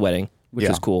crashes a wedding, which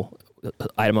was cool.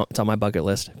 It's on my bucket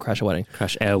list. Crash a wedding.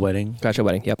 Crash a wedding.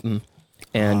 Yep.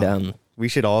 And we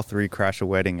should all three crash a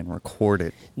wedding and record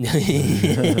it.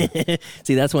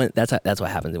 See, that's what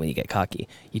happens when you get cocky.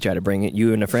 You try to bring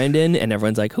you and a friend in, and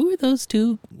everyone's like, "Who are those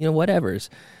two? Whatevers."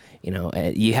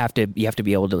 You have to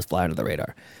be able to fly under the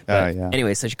radar. But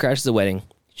anyway, so she crashes the wedding.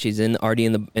 She's already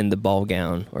in the ball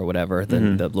gown or whatever, the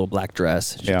little black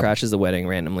dress. She crashes the wedding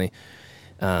randomly,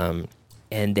 and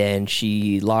then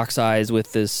she locks eyes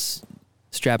with this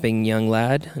strapping young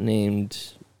lad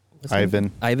named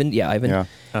Ivan. Ivan. Yeah.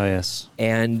 Oh yes.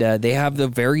 And they have the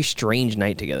very strange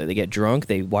night together. They get drunk.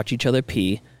 They watch each other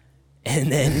pee,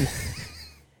 and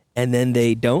then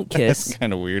they don't kiss. That's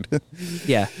kind of weird.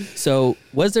 Yeah. So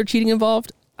was there cheating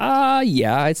involved?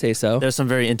 Yeah, I'd say so. There's some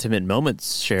very intimate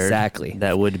moments shared. Exactly.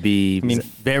 That would be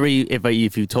very,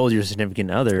 if you told your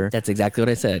significant other. That's exactly what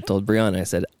I said. I told Brianna, I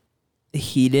said,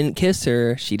 he didn't kiss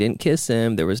her. She didn't kiss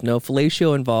him. There was no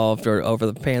fellatio involved or over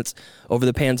the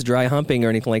pants dry humping or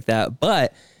anything like that.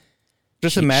 But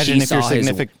just imagine if your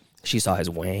significant. She saw his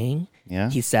wang.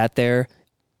 Yeah. He sat there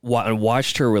and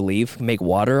watched her make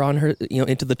water on her,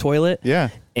 into the toilet. Yeah.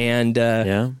 And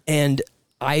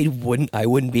I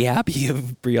wouldn't be happy if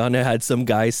Brianna had some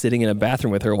guy sitting in a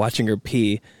bathroom with her watching her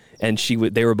pee, and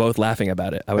they were both laughing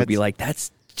about it. I would be like,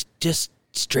 that's just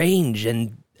strange,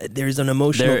 and there's an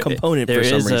emotional component for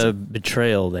some reason. There is a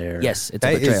betrayal there. Yes, it's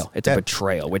a betrayal. It's a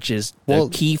betrayal, which is the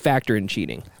key factor in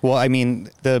cheating. Well, I mean,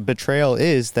 the betrayal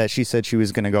is that she said she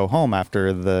was going to go home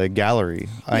after the gallery.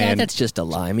 Yeah, that's just a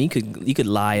lie. I mean, you could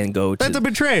lie and go to... That's a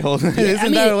betrayal.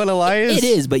 Isn't that what a lie is? It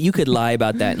is, but you could lie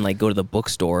about that and like go to the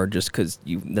bookstore just because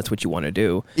that's what you want to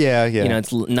do. Yeah. You know,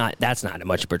 that's not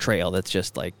much betrayal. That's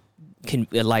just like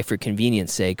a lie for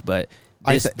convenience sake, but...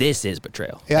 This is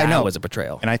betrayal. Yeah, I know. That was a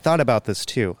betrayal. And I thought about this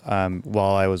too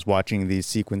while I was watching these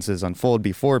sequences unfold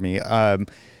before me. I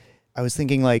was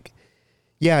thinking like,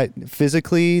 yeah,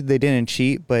 physically they didn't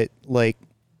cheat, but like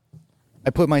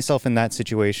I put myself in that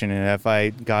situation, and if I,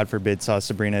 God forbid, saw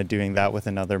Sabrina doing that with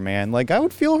another man, like I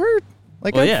would feel hurt.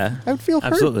 Like, I would feel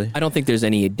hurt. Absolutely. I don't think there's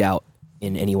any doubt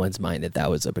in anyone's mind that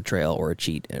was a betrayal or a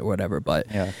cheat or whatever, but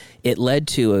it led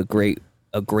to a great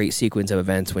sequence of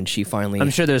events when she finally... I'm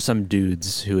sure there's some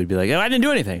dudes who would be like, oh, I didn't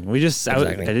do anything. We just...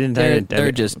 Exactly. I didn't...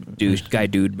 They're just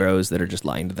dude bros that are just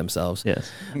lying to themselves. Yes.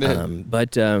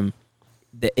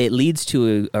 It leads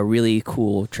to a really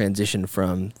cool transition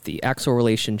from the Axel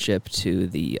relationship to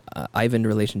the Ivan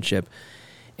relationship,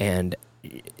 and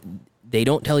they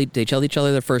tell each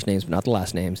other their first names, but not the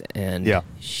last names. And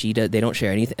they don't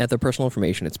share any other personal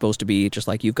information. It's supposed to be just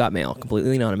like You've Got Mail,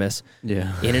 completely anonymous.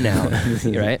 Yeah, in and out,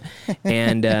 right?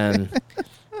 And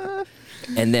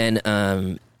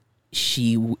then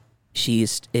she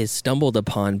is stumbled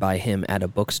upon by him at a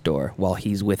bookstore while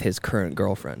he's with his current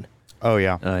girlfriend. Oh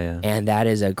yeah. And that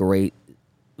is a great,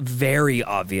 very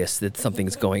obvious that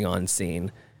something's going on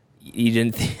scene. You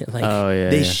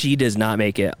didn't she does not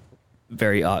make it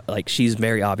very she's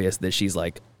very obvious that she's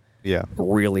like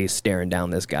really staring down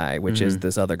this guy, which is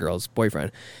this other girl's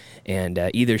boyfriend, and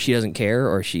either she doesn't care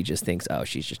or she just thinks, oh,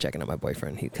 she's just checking out my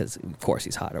boyfriend because of course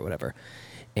he's hot or whatever.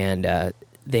 And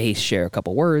they share a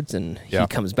couple words, and he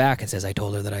comes back and says, I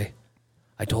told her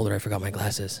I forgot my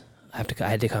glasses. I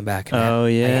had to come back. I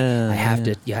have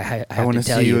to. Yeah, I want to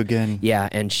tell see you again. Yeah,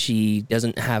 and she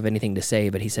doesn't have anything to say,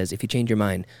 but he says, if you change your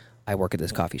mind, I work at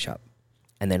this coffee shop.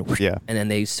 And then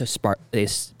they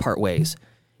part ways,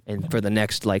 and for the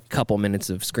next like couple minutes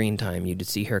of screen time, you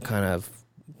just see her kind of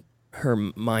her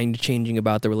mind changing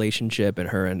about the relationship, and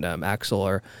her and Axel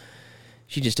are.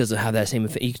 She just doesn't have that same.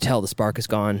 You can tell the spark is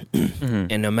gone,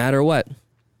 and no matter what,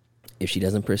 if she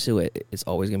doesn't pursue it, it's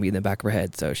always gonna be in the back of her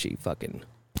head. So she fucking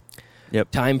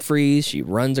time freeze. She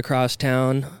runs across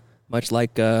town, much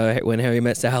like when Harry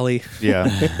Met Sally.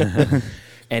 Yeah.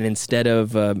 And instead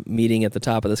of meeting at the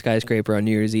top of the skyscraper on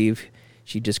New Year's Eve,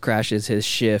 she just crashes his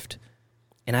shift.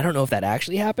 And I don't know if that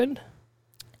actually happened.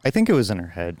 I think it was in her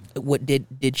head. What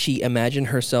did she imagine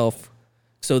herself?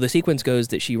 So the sequence goes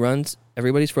that she runs.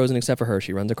 Everybody's frozen except for her.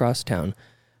 She runs across town,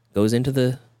 goes into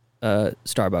the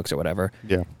Starbucks or whatever.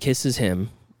 Yeah. Kisses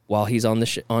him while he's on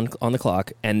the on the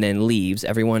clock, and then leaves.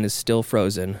 Everyone is still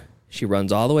frozen. She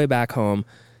runs all the way back home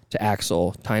to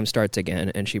Axel. Time starts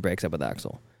again, and she breaks up with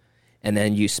Axel. And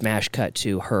then you smash cut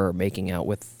to her making out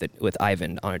with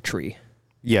Ivan on a tree.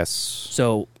 Yes.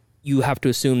 So you have to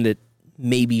assume that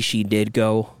maybe she did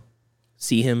go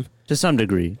see him. To some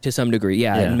degree.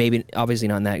 Yeah. And maybe, obviously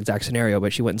not in that exact scenario,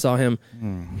 but she went and saw him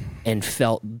and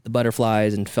felt the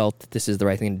butterflies and felt that this is the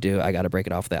right thing to do. I got to break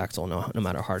it off with Axel, no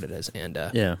matter how hard it is. And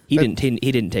he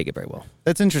didn't take it very well.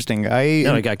 That's interesting. No,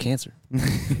 he got cancer.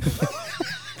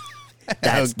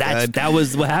 That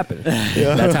was what happened.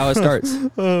 Yeah. That's how it starts.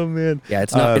 Oh man. Yeah,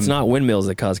 it's not windmills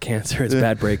that cause cancer. It's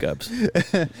bad breakups.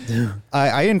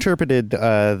 I interpreted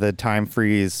the time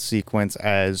freeze sequence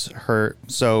as her.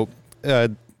 So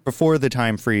before the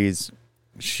time freeze,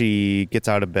 she gets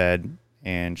out of bed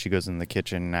and she goes in the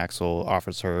kitchen. And Axel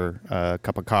offers her a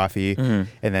cup of coffee, and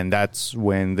then that's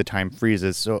when the time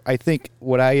freezes. So I think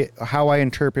how I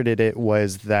interpreted it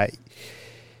was that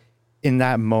in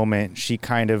that moment, she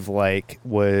kind of like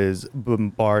was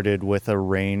bombarded with a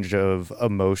range of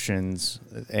emotions,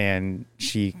 and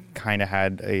she kind of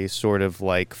had a sort of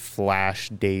like flash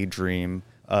daydream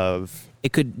of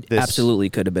absolutely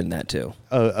could have been that too.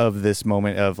 Of this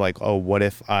moment of like, oh, what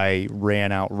if I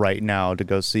ran out right now to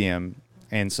go see him?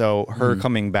 And so her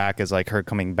coming back is like her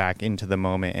coming back into the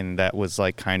moment, and that was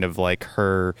like kind of like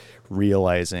her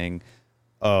realizing,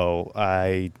 oh,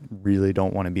 I really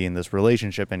don't want to be in this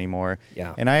relationship anymore.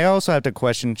 Yeah. And I also have to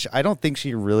question, I don't think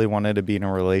she really wanted to be in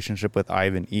a relationship with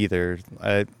Ivan either.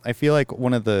 I feel like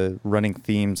one of the running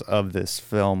themes of this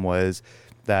film was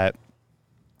that,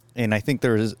 and I think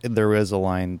there is a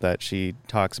line that she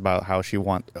talks about how she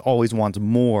always wants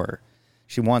more.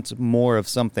 She wants more of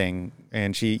something,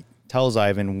 and she tells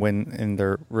Ivan when in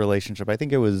their relationship, I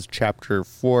think it was chapter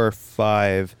 4 or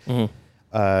 5,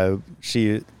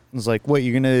 was like, what,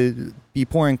 you're going to be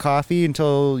pouring coffee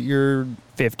until you're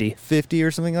 50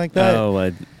 or something like that?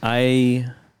 Oh,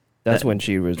 That's when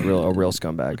she was a real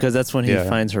scumbag. Because that's when he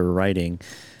finds her writing.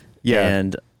 Yeah.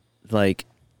 And like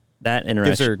that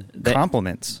interaction. Gives her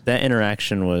compliments. That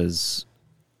interaction was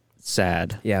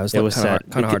sad. Yeah, it was sad.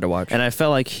 Kind of hard to watch. And I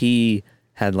felt like he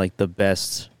had like the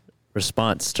best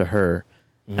response to her.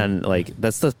 And like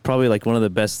that's probably like one of the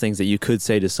best things that you could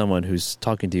say to someone who's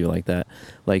talking to you like that.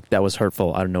 Like, that was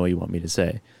hurtful. I don't know what you want me to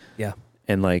say. Yeah.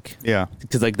 And like, yeah,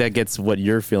 because like that gets what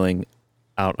you're feeling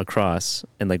out across,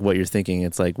 and like what you're thinking.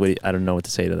 It's like, wait, I don't know what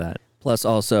to say to that. Plus,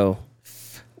 also,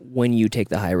 when you take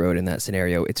the high road in that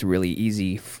scenario, it's really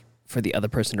easy for the other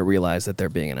person to realize that they're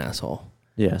being an asshole.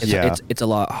 Yes. It's a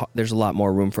lot. There's a lot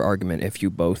more room for argument if you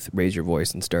both raise your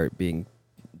voice and start being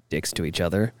dicks to each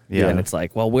other. Yeah. And it's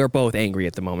like, well, we're both angry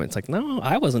at the moment. It's like, no,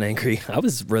 I wasn't angry. I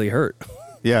was really hurt.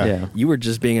 Yeah. You were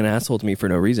just being an asshole to me for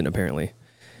no reason, apparently.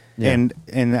 Yeah.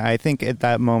 And I think at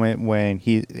that moment when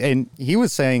he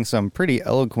was saying some pretty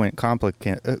eloquent compliments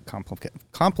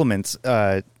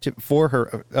for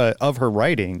her of her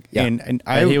writing. Yeah. And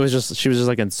she was just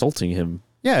like insulting him.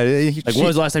 Yeah. Like, when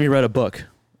was the last time you read a book?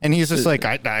 And he's just like,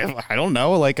 I don't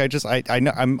know. Like, I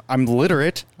know I'm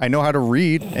literate. I know how to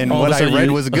read, and what I read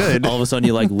was good. All of a sudden,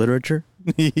 you like literature.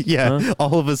 Yeah. Huh?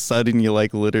 All of a sudden, you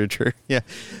like literature. Yeah.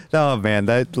 Oh man,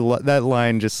 that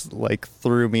line just like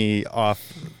threw me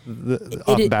off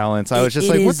balance. I was just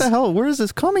like, what the hell? Where is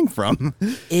this coming from?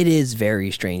 It is very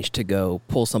strange to go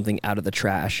pull something out of the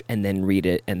trash and then read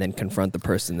it and then confront the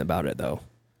person about it, though.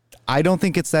 I don't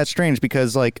think it's that strange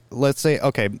because, like, let's say,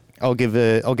 okay, I'll give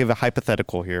a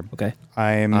hypothetical here. Okay.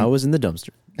 I was in the dumpster.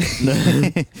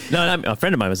 No, a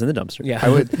friend of mine was in the dumpster.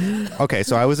 Yeah. Okay,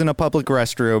 so I was in a public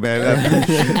restroom.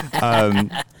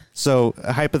 So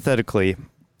hypothetically,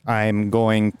 I'm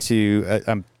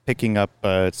picking up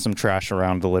some trash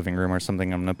around the living room or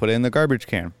something. I'm going to put it in the garbage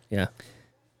can. Yeah.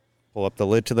 Pull up the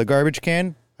lid to the garbage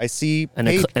can. I see an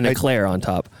eclair on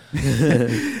top.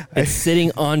 It's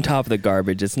sitting on top of the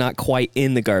garbage. It's not quite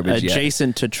in the garbage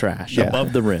adjacent to trash,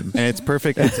 above the rim, and it's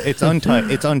perfect. It's untouched.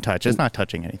 It's untouched. It's not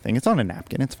touching anything. It's on a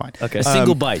napkin. It's fine. Okay, a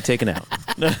single bite taken out.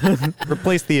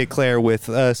 Replace the eclair with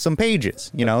some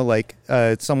pages. You know, like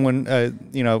someone.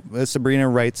 Sabrina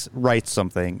writes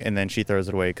something, and then she throws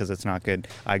it away because it's not good.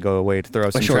 I go away to throw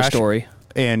some short trash. Story.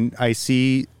 And I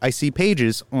see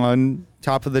pages on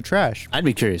top of the trash. I'd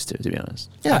be curious too, to be honest.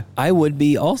 Yeah, I would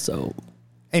be also.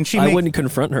 And I wouldn't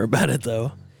confront her about it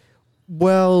though.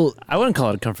 Well, I wouldn't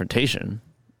call it a confrontation.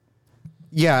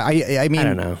 Yeah, I mean, I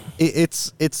don't know.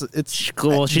 It's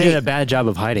well, she did a bad job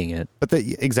of hiding it. But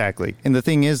exactly. And the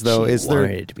thing is, though, she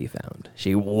wanted it to be found.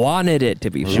 She wanted it to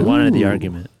be found. She wanted the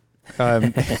argument.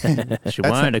 She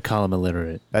wanted to call him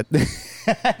illiterate.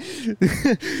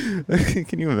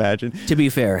 Can you imagine? To be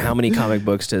fair, how many comic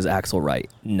books does Axel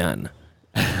write? None.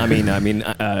 Ivan,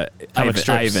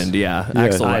 yeah.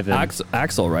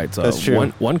 Axel writes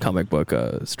one comic book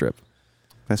strip.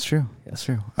 That's true. That's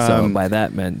true. So by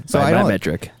that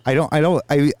metric,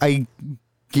 I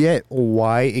get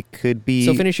why it could be.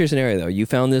 So finish your scenario though. You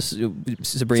found this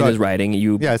Sabrina's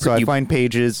writing. I find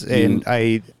pages, and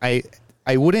I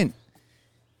wouldn't.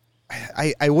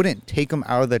 I wouldn't take them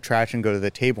out of the trash and go to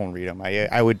the table and read them.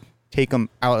 I would take them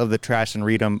out of the trash and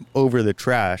read them over the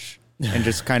trash and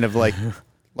just kind of like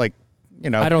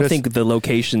I don't think the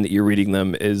location that you're reading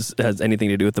them has anything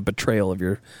to do with the betrayal of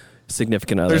your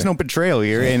significant other. There's no betrayal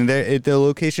here, and the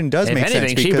location does make sense. If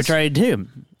anything, she betrayed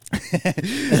him.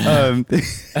 God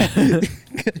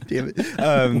damn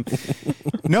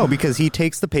it. No, because he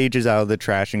takes the pages out of the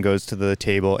trash and goes to the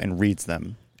table and reads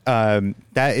them.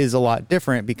 That is a lot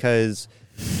different because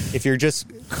if you just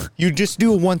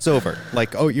do a once over,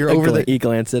 like, oh, you're over you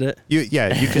glance at it. You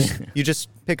just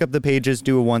pick up the pages,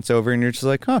 do a once over, and you're just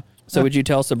like, huh. So would you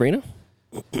tell Sabrina?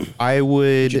 I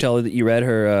would. Would you tell her that you read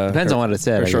her? Depends on what it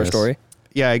said. Her short story.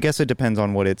 Yeah, I guess it depends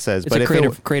on what it says. It's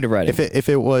creative writing. If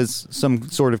it was some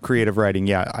sort of creative writing,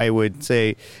 yeah, I would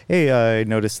say, hey, I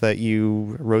noticed that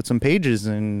you wrote some pages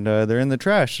and they're in the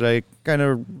trash. I kind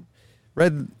of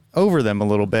read over them a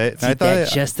little bit. See, I thought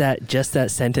just that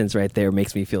sentence right there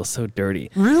makes me feel so dirty.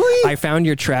 Really? I found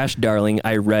your trash, darling.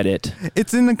 I read it.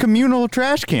 It's in the communal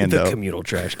trash can, though. The communal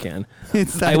trash can.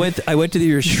 I went to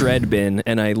your shred bin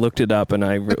and I looked it up and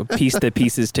I pieced the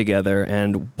pieces together.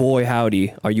 And boy,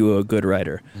 howdy, are you a good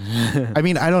writer? I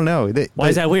mean, I don't know. Why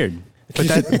is that weird?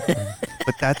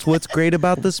 But that's what's great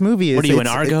about this movie. What are you, an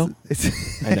Argo?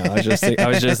 I know. I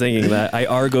was just thinking that I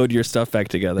Argoed your stuff back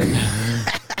together.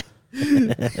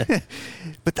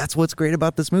 But that's what's great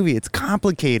about this movie. It's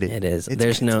complicated. It is.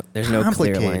 There's no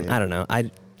clear line. I don't know.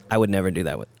 I would never do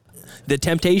that with. the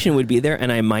temptation would be there,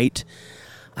 and I might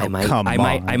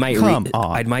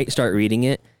start reading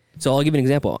it. So I'll give you an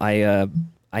example. I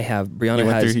have Brianna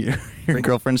has your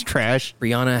girlfriend's trash.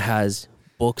 Brianna has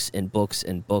books and books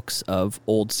and books of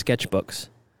old sketchbooks.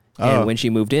 And when she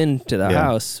moved into the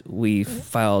house, we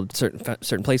filed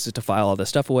certain places to file all the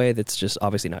stuff away. That's just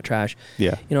obviously not trash.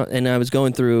 Yeah. And I was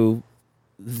going through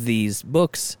these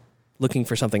books looking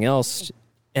for something else,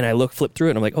 and I flip through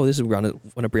it, and I'm like, oh, this is one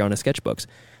of Brianna's sketchbooks.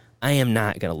 I am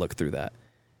not going to look through that.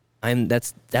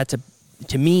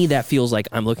 To me, that feels like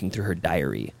I'm looking through her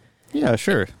diary. Yeah,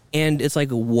 sure. And it's like,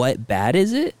 what bad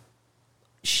is it?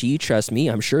 She trusts me.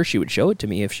 I'm sure she would show it to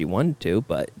me if she wanted to,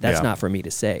 but that's not for me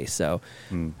to say. So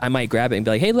I might grab it and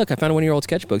be like, hey, look, I found one of your old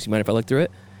sketchbooks. You mind if I look through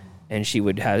it? And she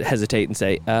would hesitate and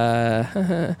say,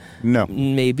 no,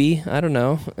 maybe, I don't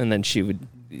know. And then she would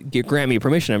grant me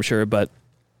permission, I'm sure, but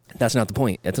that's not the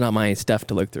point. It's not my stuff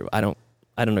to look through. I don't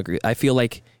agree. I feel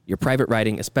like your private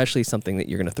writing, especially something that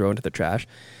you're going to throw into the trash.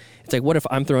 It's like, what if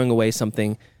I'm throwing away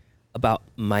something about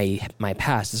my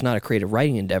past? It's not a creative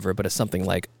writing endeavor, but it's something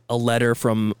like a letter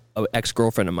from an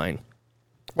ex-girlfriend of mine.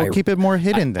 Well, keep it more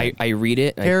hidden then. I read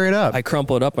it. Tear it up. I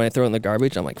crumple it up and I throw it in the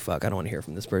garbage. I'm like, fuck, I don't want to hear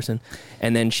from this person.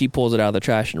 And then she pulls it out of the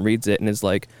trash and reads it and is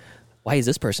like, why is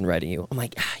this person writing you? I'm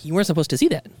like, you weren't supposed to see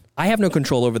that. I have no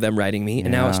control over them writing me.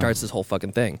 And now it starts this whole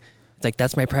fucking thing. It's like,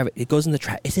 that's my private. It goes in the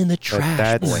trash. It's in the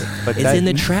trash, boy. It's in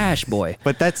the trash, boy.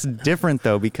 But that's different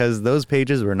though, because those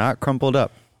pages were not crumpled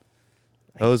up.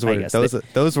 Those were.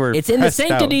 It's in the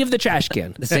sanctity of the trash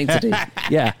can. The sanctity.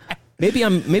 Yeah. Maybe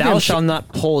Thou shalt not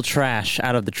pull trash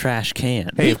out of the trash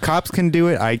can. Hey, if cops can do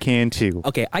it, I can too.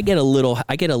 Okay, I get a little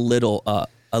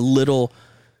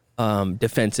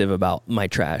defensive about my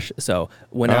trash. So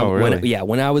when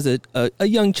I was a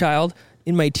young child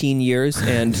in my teen years,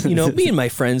 and me and my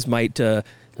friends might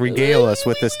regale us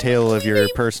with this tale of your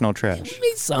personal trash.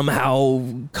 We somehow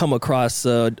come across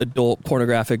adult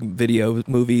pornographic video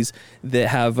movies that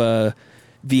have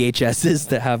VHSs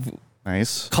that have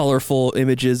nice colorful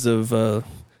images of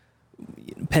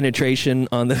penetration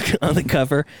on the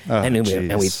cover,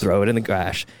 and we throw it in the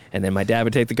trash. And then my dad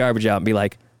would take the garbage out and be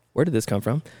like, "Where did this come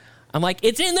from?" I'm like,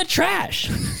 "It's in the trash."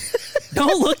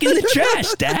 Don't look in the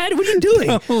trash, Dad. What are you doing?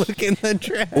 Don't look in the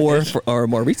trash. Or a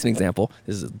more recent example.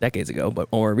 This is decades ago, but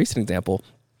a more recent example.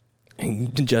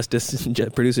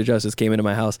 Producer Justice came into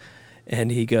my house,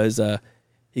 and he goes,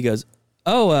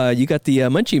 "Oh, you got the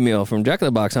munchie meal from Jack in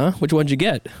the Box, huh? Which one'd you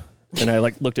get?" And I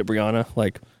looked at Brianna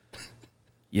like,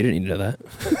 you didn't need to know that.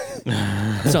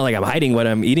 It's not like I'm hiding what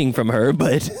I'm eating from her,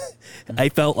 but I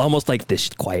felt almost like this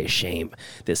quiet shame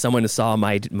that someone saw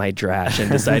my trash and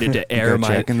decided to air my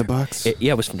Jack in the Box.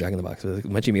 It was from Jack in the Box. It was a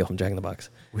munchie meal from Jack in the Box.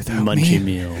 Without munchie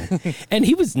me. meal. And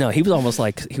he was almost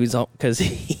like because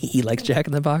he likes Jack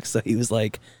in the Box, so he was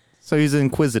like, so he's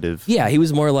inquisitive. Yeah, he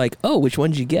was more like, oh, which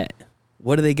one'd you get?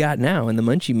 What do they got now in the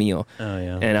munchie meal? Oh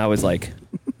yeah. And I was like,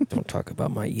 don't talk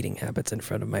about my eating habits in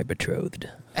front of my betrothed.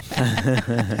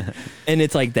 And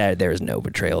it's like that. There's no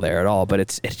betrayal there at all, but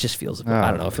it just feels,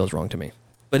 I don't know, it feels wrong to me.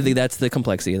 But I think that's the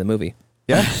complexity of the movie.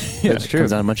 Yeah, that's true.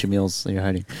 Comes out of munchie meals that you're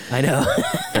hiding. I know.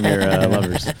 From your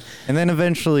lovers. And then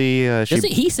eventually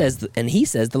he says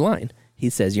the line. He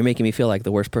says, "You're making me feel like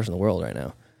the worst person in the world right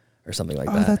now," or something like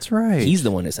that. Oh, that's right. He's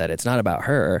the one who said it. It's not about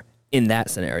her in that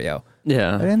scenario.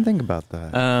 Yeah. I didn't think about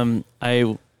that.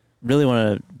 I really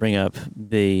want to bring up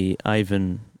the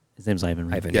Ivan. His name's Ivan,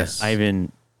 right? Ivan, yes.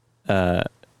 Ivan,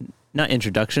 not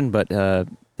introduction, but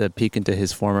the peek into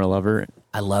his former lover.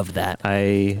 I love that.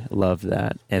 I love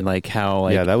that. And how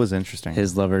yeah, that was interesting.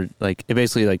 His lover, it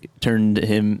basically turned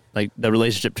him, the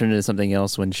relationship turned into something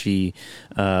else when she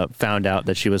found out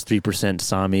that she was 3%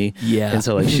 Sami. Yeah. And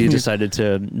so she decided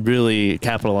to really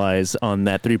capitalize on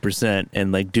that 3%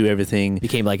 and do everything.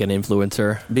 Became an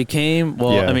influencer.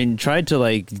 Tried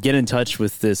to get in touch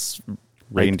with this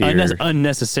reindeer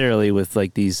unnecessarily with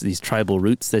these tribal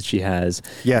roots that she has.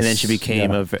 Yes. And then she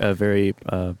became a very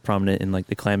prominent in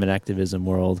the climate activism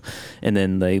world, and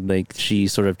then she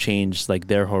sort of changed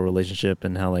their whole relationship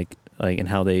and how and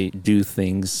how they do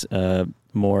things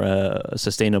more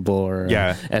sustainable or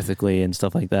ethically and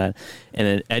stuff like that.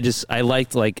 And I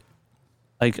liked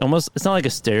almost, it's not like a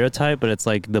stereotype, but it's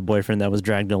the boyfriend that was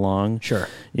dragged along. Sure.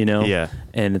 Yeah.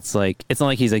 And it's it's not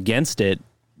like he's against it,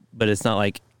 but it's not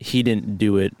like he didn't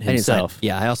do it himself.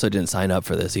 I also didn't sign up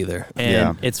for this either.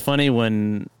 And it's funny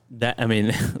when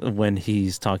when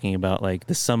he's talking about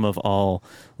the sum of all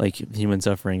human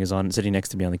suffering is sitting next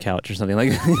to me on the couch or something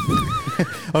like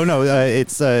that. Oh no,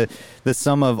 it's the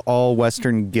sum of all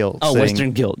Western guilt. Oh,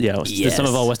 Western guilt, yeah. Yes. The sum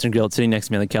of all Western guilt sitting next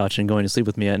to me on the couch and going to sleep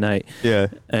with me at night. Yeah.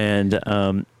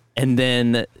 And And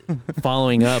then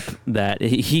following up that,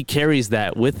 he carries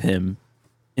that with him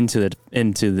into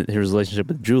his relationship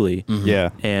with Julie. Mm-hmm. Yeah.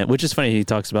 And which is funny. He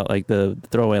talks about like the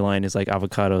throwaway line is like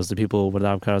avocados. The people with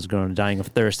avocados growing are dying of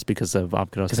thirst because of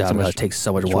avocados. Because avocado takes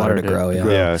so much water to grow. Yeah.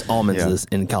 Yeah. It's almonds Yeah. is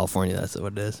in California. That's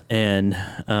what it is. And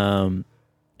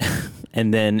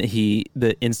and then the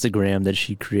Instagram that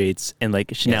she creates, and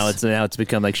like now it's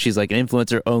become like she's like an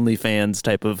influencer, OnlyFans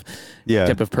type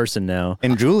of person now.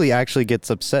 And Julie actually gets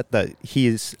upset that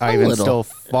Ivan's still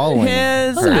following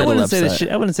Yes, her. I wouldn't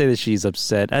say that she's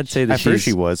upset. I'd say that At first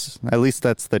she was. At least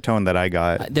that's the tone that I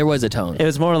got. There was a tone. It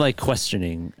was more like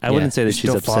questioning. I wouldn't say that she's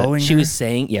Still upset. following She her? was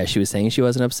saying she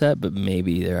wasn't upset, but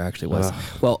maybe there actually was.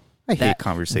 Well, I hate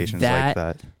conversations like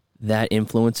that. That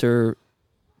influencer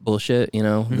bullshit, you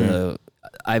know,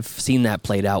 I've seen that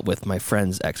played out with my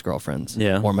friends' ex-girlfriends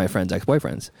or my friends'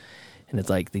 ex-boyfriends. And it's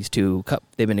like these two,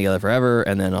 they've been together forever,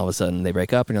 and then all of a sudden they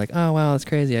break up, and you're like, oh, wow, that's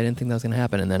crazy. I didn't think that was going to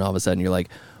happen. And then all of a sudden you're like,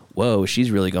 whoa, she's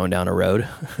really going down a road,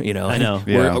 you know? I know.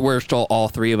 Yeah. We're still, all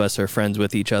three of us are friends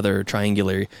with each other,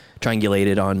 triangulated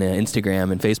on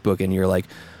Instagram and Facebook, and you're like,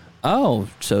 oh,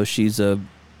 so she's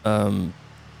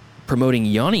promoting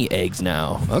Yanni eggs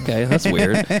now. Okay, that's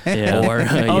weird. Yeah.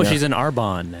 Or she's an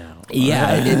Arbonne now.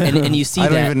 yeah, and you see I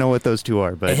don't that, even know what those two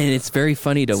are, but and it's very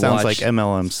funny to sounds watch. like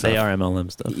MLM stuff. They are MLM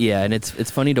stuff. Yeah, and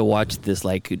it's funny to watch this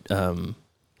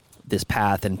this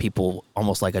path, and people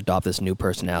almost like adopt this new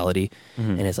personality,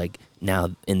 and it's like now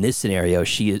in this scenario,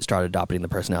 she started adopting the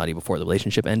personality before the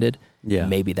relationship ended. Yeah.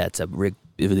 Maybe that's a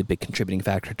really big contributing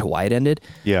factor to why it ended.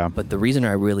 Yeah. But the reason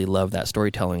I really love that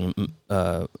storytelling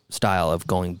style of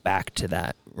going back to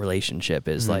that relationship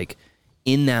is like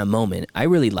in that moment, I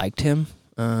really liked him,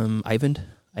 Ivan.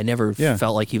 I never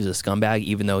felt like he was a scumbag,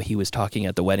 even though he was talking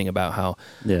at the wedding about how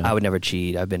I would never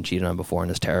cheat. I've been cheated on before and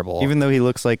it's terrible. Even though he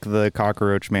looks like the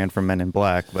cockroach man from Men in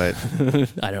Black, but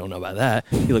I don't know about that.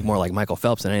 He looked more like Michael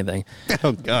Phelps than anything.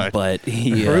 oh god. But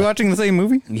he, Are we watching the same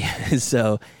movie? yeah.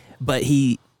 So, but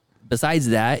he, besides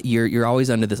that, you're always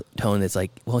under this tone that's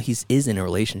like, well, he is in a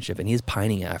relationship and he's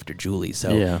pining after Julie.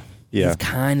 So Yeah. he's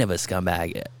kind of a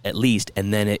scumbag at least.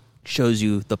 And then it shows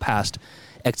you the past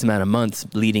X amount of months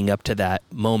leading up to that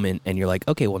moment, and you're like,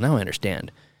 okay, well, now I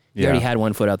understand. He already had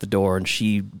one foot out the door, and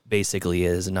she basically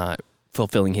is not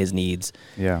fulfilling his needs.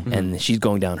 Yeah. And she's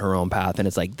going down her own path, and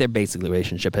it's like their basic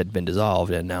relationship had been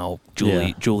dissolved, and now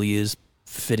Julie is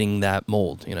fitting that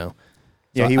mold, you know.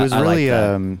 Yeah, So he was I really like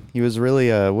that. he was really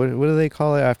what do they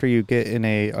call it after you get in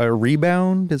a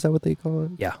rebound? Is that what they call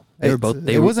it? Yeah, they were both.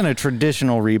 It wasn't a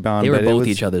traditional rebound. They were but both it was,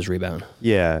 each other's rebound.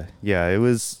 Yeah, it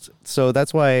was. So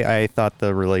that's why I thought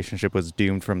the relationship was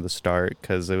doomed from the start,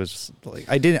 because it was just like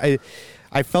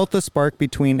I felt the spark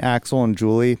between Axel and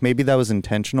Julie. Maybe that was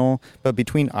intentional, but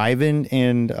between Ivan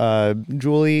and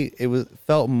Julie,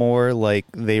 felt more like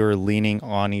they were leaning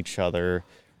on each other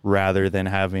rather than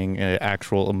having an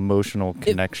actual emotional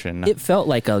connection. It felt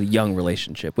like a young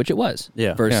relationship, which it was.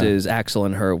 Yeah. Versus Axel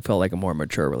and her felt like a more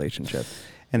mature relationship.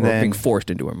 And or then being forced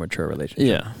into a mature relationship.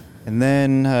 Yeah. And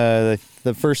then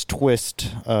the first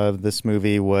twist of this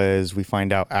movie was we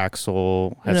find out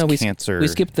Axel has cancer. We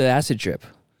skipped the acid trip.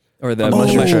 Or the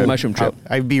Oh, mushroom trip.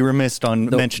 I'd be remiss on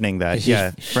mentioning that.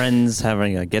 Yeah. Friends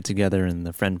having a get together, and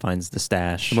the friend finds the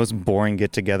stash. The most boring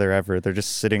get together ever. They're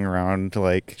just sitting around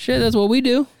like... Shit, that's what we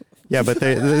do. Yeah, but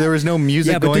there was no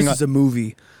music going on. a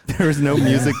movie. There was no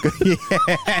music. Yeah.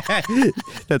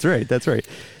 That's right.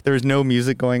 There was no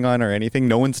music going on or anything.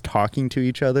 No one's talking to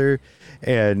each other.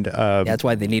 And That's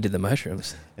why they needed the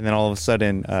mushrooms. and then all of a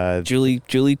sudden...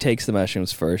 Julie takes the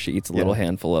mushrooms first. She eats a little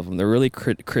handful of them. They're really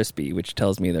crispy, which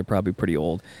tells me they're probably pretty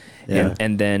old. Yeah.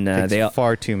 And then they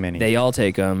far too many. They all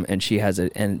take them, and she has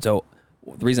it. And so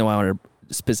the reason why I wanted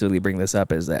to specifically bring this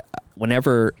up is that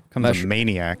whenever Comes a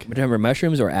maniac. whenever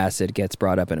mushrooms or acid gets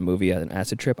brought up in a movie, an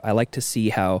acid trip, I like to see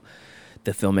how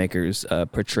the filmmakers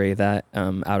portray that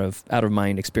out of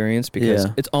mind experience, because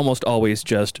it's almost always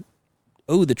just,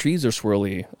 oh, the trees are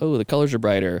swirly, oh, the colors are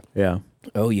brighter, Yeah.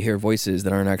 oh, you hear voices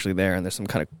that aren't actually there, and there's some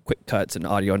kind of quick cuts and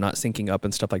audio not syncing up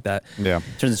and stuff like that. Yeah.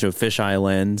 Turns into a fisheye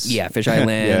lens. Yeah, fisheye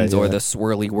lens Yeah. or the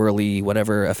swirly whirly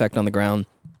whatever effect on the ground.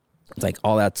 It's like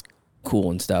all that's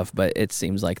cool and stuff, but it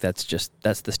seems like that's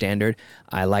the standard.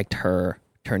 I liked her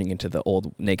turning into the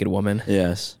old naked woman.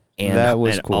 Yes. And that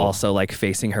was and cool. Also like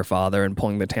facing her father and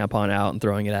pulling the tampon out and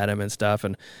throwing it at him and stuff.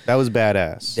 And that was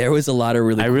badass. there was a lot of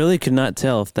really. I really could not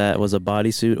tell if that was a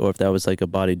bodysuit or if that was like a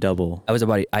body double.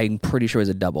 I'm pretty sure it was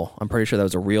a double. I'm pretty sure that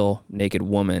was a real naked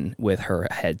woman with her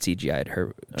head CGI'd.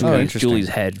 Julie's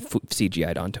head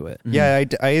CGI'd onto it. Yeah,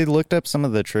 I looked up some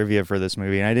of the trivia for this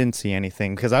movie and I didn't see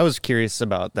anything because I was curious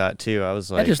about that too. I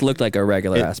was like, That just looked like a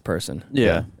regular ass person.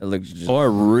 Yeah. It looked just,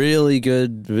 Or really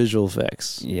good visual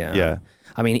effects. yeah.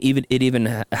 I mean,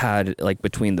 it had like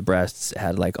between the breasts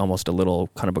had like almost a little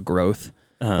kind of a growth,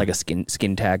 like a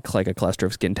skin tag, like a cluster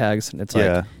of skin tags, and it's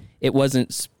like it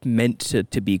wasn't meant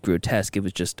to be grotesque. It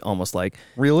was just almost like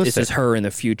realistic. This is her in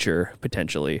the future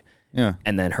potentially. Yeah.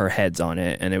 And then her head's on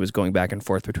it, and it was going back and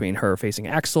forth between her facing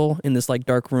Axel in this like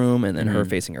dark room, and then her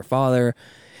facing her father,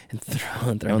 and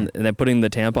throwing, and then putting the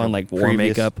tampon like war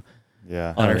makeup.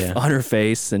 Yeah. On her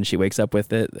face, and she wakes up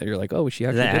with it. You're like, oh, she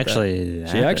actually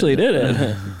She actually did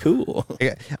it. Cool.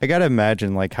 I gotta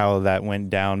imagine like how that went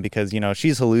down because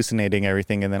she's hallucinating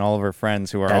everything, and then all of her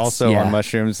friends who are also on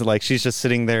mushrooms, like she's just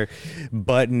sitting there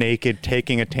butt naked,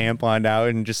 taking a tampon out,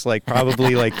 and just like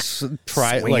probably like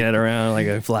swinging it around like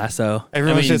a lasso.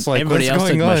 Everyone's just like, everybody what's else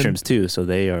going took on? mushrooms too, so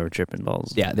they are tripping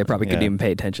balls. Yeah, they probably couldn't even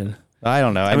pay attention. I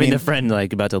don't know. I mean, the friend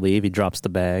like about to leave, he drops the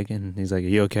bag and he's like, "Are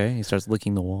you okay?" He starts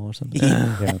licking the wall or something.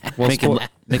 Well,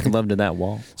 making love to that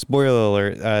wall. Spoiler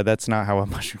alert: that's not how a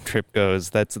mushroom trip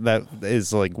goes. That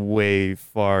is like way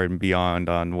far and beyond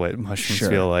on what mushrooms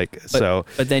feel like.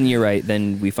 But then you're right.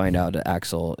 Then we find out that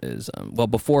Axel is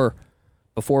before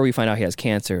we find out he has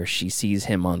cancer, she sees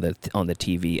him on the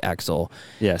TV. Axel,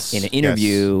 yes, in an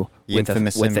interview with a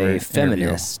feminist.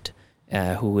 Interview.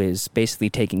 Who is basically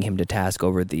taking him to task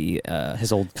over the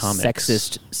his old comics,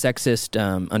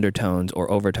 sexist undertones or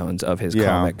overtones of his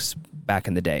comics back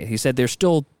in the day. He said they're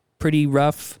still pretty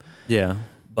rough. Yeah,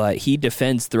 but he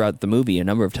defends throughout the movie a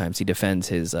number of times. He defends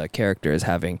his character as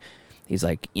having. He's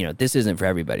like, this isn't for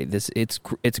everybody. It's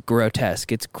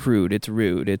grotesque, it's crude, it's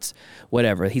rude, it's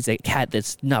whatever. He's a cat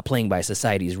that's not playing by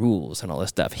society's rules and all this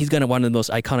stuff. He's got one of the most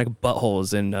iconic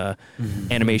buttholes in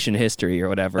animation history or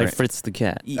whatever. Like Fritz the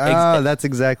cat. That's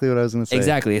exactly what I was going to say.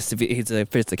 Exactly. He's a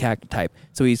Fritz the cat type.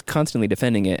 So he's constantly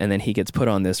defending it, and then he gets put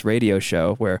on this radio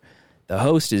show where the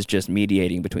host is just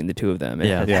mediating between the two of them.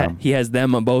 And he has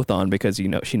them both on because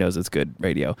she knows it's good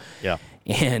radio. Yeah.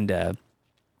 And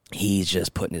he's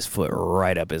just putting his foot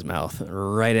right up his mouth,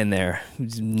 right in there.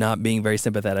 He's not being very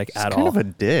sympathetic at all. Kind of a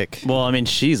dick. Well, I mean,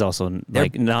 she's also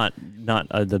like not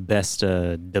the best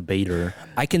debater.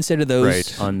 I consider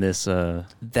those on this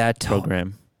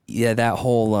program. That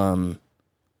whole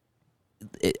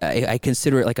I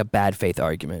consider it like a bad faith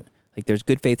argument. Like there's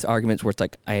good faith arguments where it's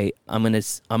like I'm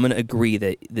gonna agree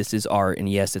that this is art and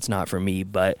yes, it's not for me,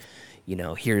 but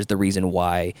here's the reason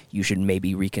why you should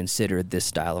maybe reconsider this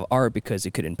style of art because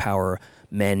it could empower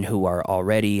men who are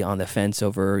already on the fence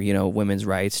over, women's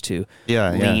rights to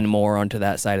lean more onto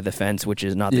that side of the fence, which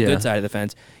is not the good side of the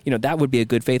fence. That would be a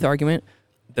good faith argument.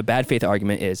 The bad faith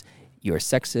argument is you're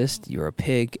sexist, you're a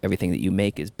pig, everything that you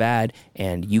make is bad,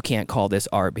 and you can't call this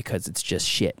art because it's just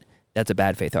shit. That's a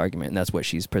bad faith argument, and that's what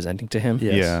she's presenting to him.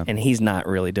 Yes. Yeah. And he's not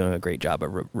really doing a great job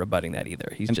of rebutting that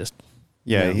either. He's just...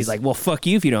 Yeah, he's like, well, fuck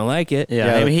you if you don't like it.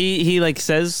 Yeah, I mean, he like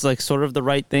says like sort of the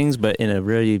right things, but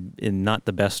in not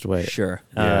the best way. Sure.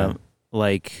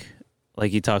 Like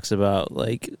he talks about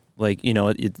like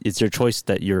it's your choice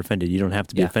that you're offended. You don't have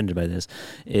to be offended by this.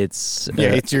 It's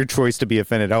your choice to be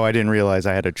offended. Oh, I didn't realize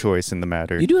I had a choice in the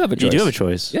matter. You do have a choice. You do have a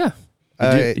choice. Yeah.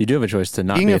 You do have a choice to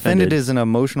not be being offended. offended is an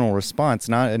emotional response,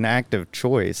 not an active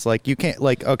choice. Like you can't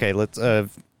let's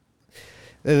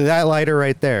that lighter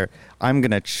right there. I'm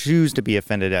going to choose to be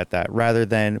offended at that rather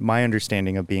than my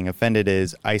understanding of being offended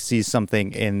is I see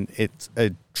something and it's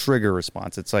a trigger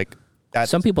response. It's like that.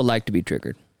 Some people like to be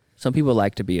triggered. Some people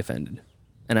like to be offended.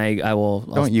 And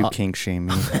I'll kink shame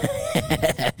me.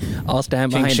 I'll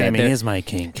stand Kink behind shaming that. is my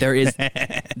kink. There is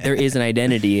an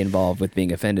identity involved with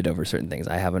being offended over certain things.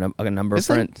 I have a number of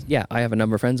friends. Yeah, I have a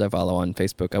number of friends I follow on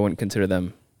Facebook. I wouldn't consider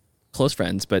them close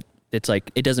friends, but it's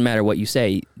like it doesn't matter what you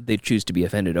say; they choose to be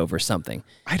offended over something.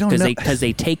 I don't know because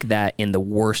they take that in the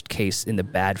worst case, in the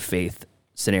bad faith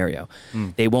scenario.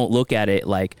 They won't look at it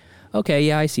like, okay,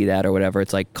 yeah, I see that or whatever.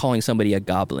 It's like calling somebody a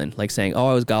goblin, like saying, "Oh,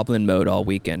 I was goblin mode all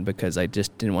weekend because I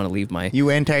just didn't want to leave my." You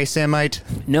anti-Semite?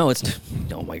 No, it's.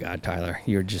 Oh my God, Tyler,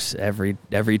 you're just every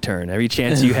turn, every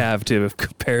chance you have to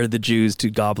compare the Jews to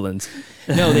goblins.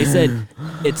 No, they said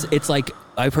it's like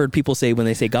I've heard people say when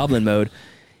they say goblin mode.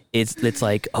 It's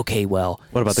like, okay, well...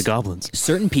 What about the goblins?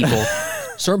 Certain people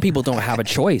certain people don't have a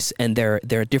choice, and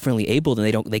they're differently abled,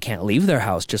 and they can't leave their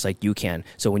house just like you can.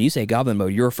 So when you say goblin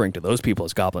mode, you're referring to those people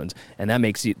as goblins, and that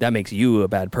makes you a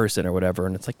bad person or whatever.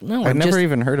 And it's like, no, I've never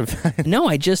even heard of that. No,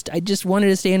 I just wanted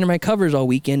to stay under my covers all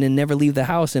weekend and never leave the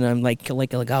house, and I'm like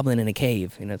a goblin in a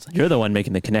cave. You know, it's like, You're the one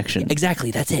making the connection.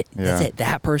 exactly. That's it. That's it.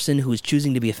 That person who's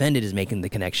choosing to be offended is making the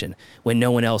connection when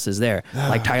no one else is there.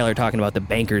 Like Tyler talking about the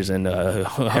bankers and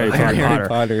Harry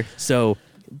Potter. So,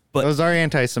 but those are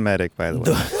anti-Semitic, by the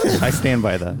way. I stand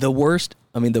by that. the worst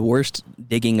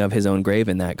digging of his own grave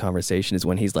in that conversation is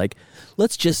when he's like,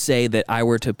 let's just say that I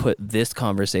were to put this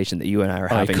conversation that you and I are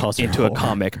having into a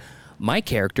comic. My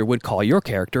character would call your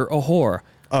character a whore.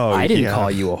 Oh, I didn't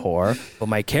call you a whore, but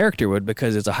my character would,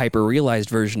 because it's a hyper-realized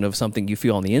version of something you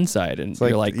feel on the inside. And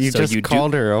you're like, you so just you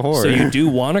called her a whore. So you do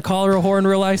want to call her a whore in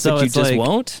real life, So but you it's just like-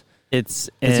 won't? It's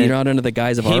Is he not under the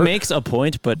guise of he art? makes a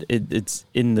point, but it's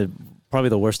in the probably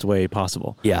the worst way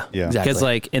possible. Yeah, exactly.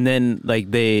 Because and then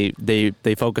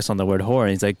they focus on the word whore,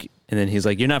 and he's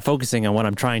like, you're not focusing on what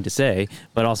I'm trying to say,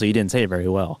 but also you didn't say it very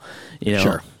well, you know.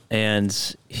 Sure.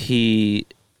 And he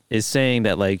is saying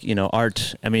that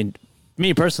art. I mean,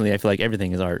 me personally, I feel like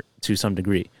everything is art to some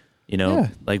degree. You know, Yeah.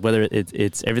 like whether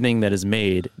it's everything that is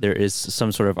made, there is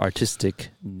some sort of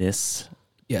artisticness.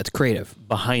 Yeah, it's creative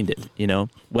behind it, you know,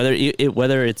 whether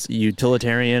it's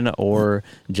utilitarian or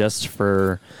just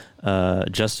for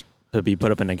just to be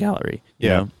put up in a gallery. You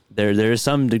know? There is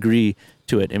some degree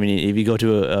to it. I mean, if you go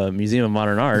to a museum of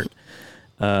modern art,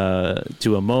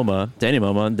 to a MoMA, to any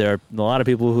MoMA, there are a lot of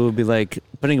people who would be like,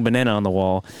 putting a banana on the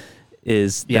wall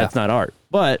that's not art,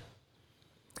 but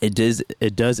it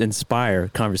does inspire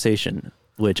conversation,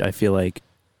 which I feel like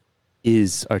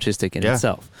is artistic in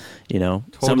itself. You know,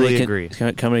 Totally agree.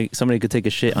 Somebody could take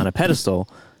a shit on a pedestal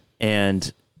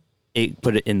and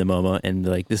put it in the MoMA and be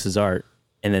like, this is art.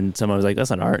 And then someone was like, that's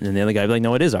not art. And then the other guy would be like,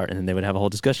 no, it is art. And then they would have a whole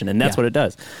discussion. And that's what it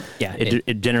does. Yeah.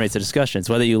 It generates a discussion.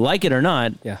 So whether you like it or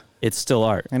not, it's still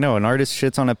art. I know, an artist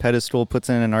shits on a pedestal, puts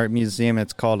it in an art museum,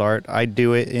 it's called art. I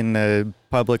do it in the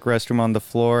public restroom on the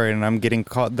floor, and I'm getting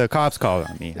the cops called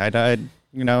on me.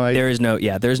 There's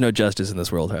no justice in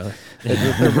this world, Tyler.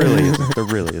 There really isn't. There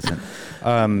really isn't.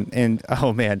 And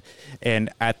oh man, and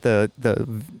at the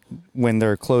when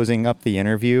they're closing up the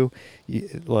interview,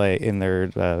 and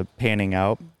they're panning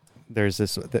out, there's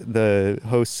this. The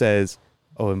host says,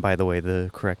 "Oh, and by the way, the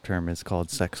correct term is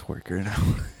called sex worker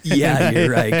now." Yeah,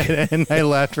 you're right. And I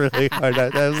laughed really hard.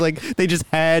 I was like, they just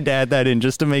had to add that in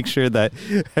just to make sure that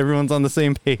everyone's on the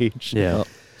same page. Yeah.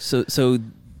 So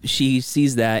she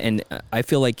sees that, and I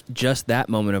feel like just that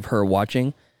moment of her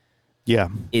watching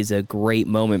is a great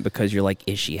moment, because you're like,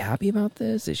 is she happy about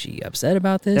this? Is she upset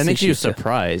about this? I think Is she was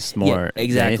surprised more. Yeah,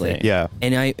 exactly. Than anything. Yeah.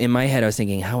 And in my head, I was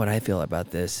thinking, how would I feel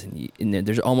about this? And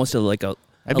there's almost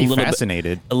I'd be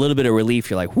fascinated. A little bit of relief.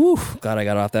 You're like, whew, God, I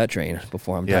got off that train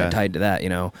before I'm tied to that, you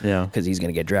know? Yeah. Because he's going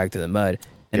to get dragged through the mud.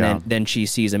 And then she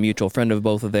sees a mutual friend of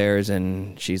both of theirs,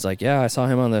 and she's like, yeah, I saw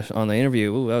him on the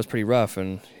interview. Ooh, that was pretty rough.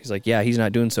 And he's like, yeah, he's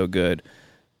not doing so good.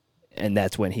 And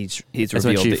that's when he's That's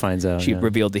revealed. when she finds out. She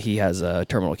revealed that he has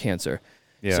terminal cancer.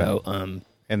 Yeah. So,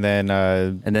 and then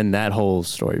that whole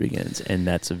story begins, and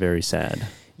that's very sad.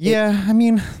 Yeah, I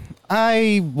mean,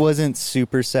 I wasn't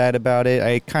super sad about it.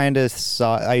 I kind of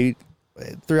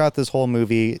throughout this whole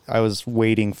movie, I was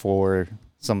waiting for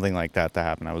something like that to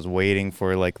happen. I was waiting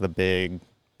for like the big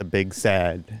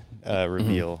sad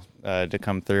reveal to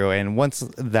come through. And once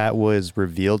that was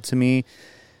revealed to me,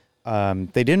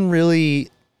 they didn't really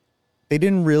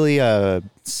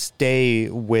stay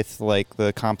with like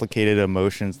the complicated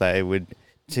emotions that it would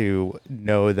to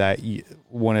know that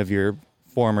one of your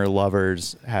former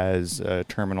lovers has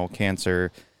terminal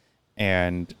cancer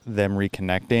and them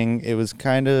reconnecting. It was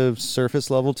kind of surface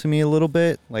level to me a little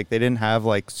bit. Like they didn't have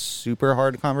like super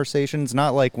hard conversations,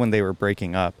 not like when they were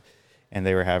breaking up and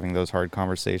they were having those hard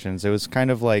conversations. It was kind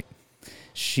of like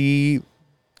she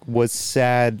was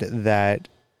sad that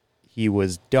he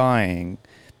was dying,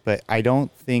 but I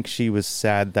don't think she was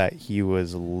sad that he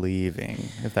was leaving,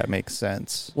 if that makes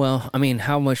sense. well, I mean,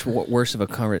 how much worse of a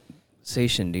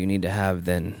conversation do you need to have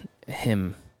than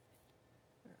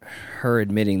her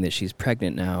admitting that she's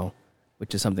pregnant now,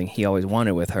 which is something he always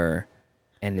wanted with her,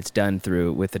 and it's done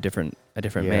with a different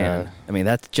man. I mean,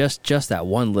 that's just that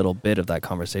one little bit of that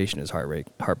conversation is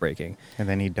heartbreaking. And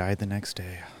then he died the next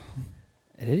day.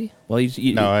 Did he? Well,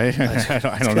 I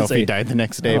don't know if he died the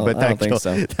next day, but I don't think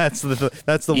so. That's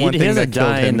the one He thing doesn't that killed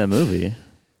die him. in the movie.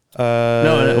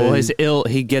 No, he's ill.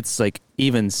 He gets like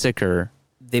even sicker.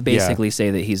 They basically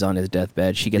say that he's on his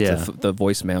deathbed. She gets the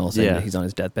voicemail saying that he's on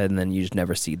his deathbed, and then you just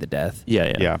never see the death.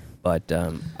 Yeah. Yeah. But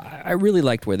I really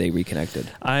liked where they reconnected.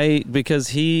 Because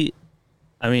he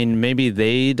I mean, maybe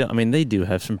they do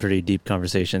have some pretty deep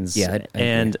conversations. Yeah,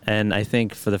 I and I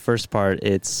think for the first part,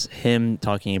 it's him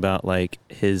talking about like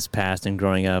his past and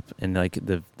growing up, and like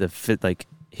the fit, like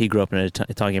he grew up in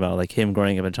talking about like him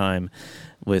growing up in a time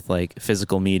with like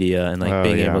physical media and like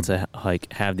being able to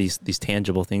like have these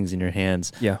tangible things in your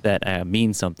hands that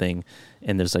mean something,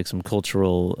 and there's like some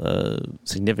cultural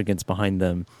significance behind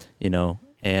them, you know,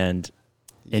 and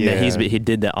that he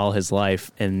did that all his life,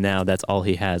 and now that's all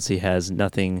he has. He has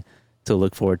nothing to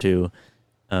look forward to,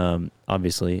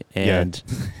 obviously, and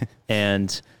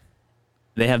and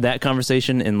they have that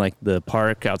conversation in like the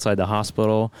park outside the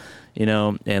hospital, you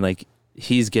know, and like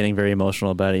he's getting very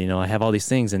emotional about it. You know, I have all these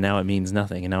things, and now it means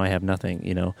nothing, and now I have nothing.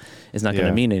 You know, it's not going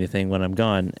to mean anything when I'm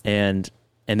gone. And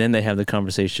then they have the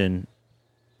conversation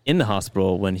in the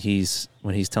hospital when he's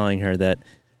telling her that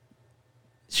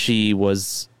she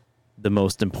was the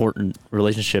most important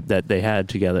relationship that they had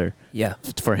together. Yeah,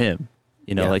 for him,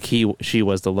 you know, like she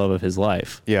was the love of his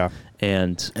life. Yeah,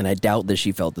 and I doubt that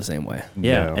she felt the same way.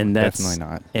 Yeah, No, and that's definitely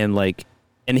not. And like,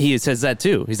 and he says that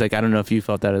too. He's like, I don't know if you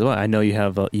felt that as well. I know you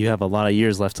have a lot of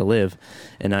years left to live,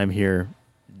 and I'm here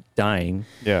dying.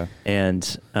 Yeah, and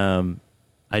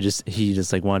he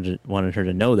just like wanted her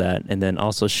to know that, and then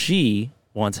also she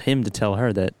wants him to tell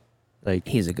her that like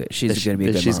she's going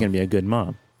to be a good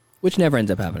mom. Which never ends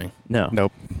up happening. No.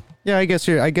 Nope. Yeah, I guess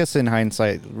in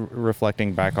hindsight,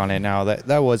 reflecting back on it now,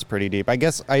 that was pretty deep. I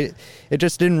guess it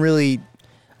just didn't really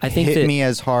hit me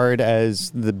as hard as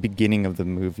the beginning of the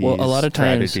movie. Well, a lot of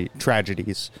times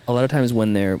tragedies. A lot of times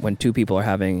when two people are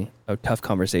having a tough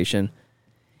conversation,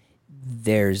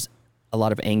 there's a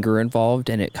lot of anger involved,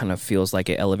 and it kind of feels like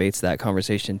it elevates that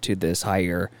conversation to this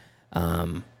higher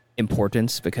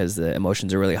importance because the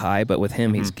emotions are really high. But with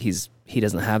him, he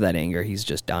doesn't have that anger. He's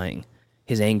just dying.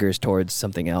 His anger is towards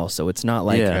something else. So it's not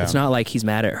like he's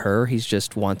mad at her. He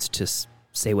just wants to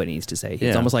say what he needs to say.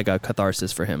 It's almost like a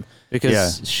catharsis for him.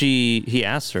 Because he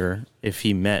asked her if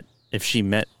she met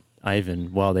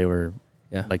Ivan while they were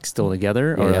like still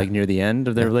together or like near the end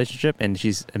of their relationship, and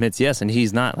she admits yes, and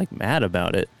he's not like mad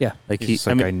about it. Yeah, like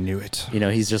I knew it. You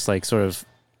know, he's just like sort of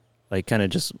like kind of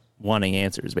just wanting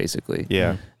answers basically.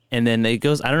 Yeah. And then it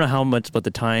goes, I don't know how much, what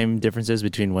the time difference is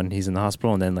between when he's in the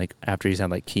hospital and then like after he's had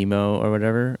like chemo or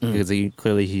whatever, because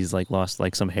he's like lost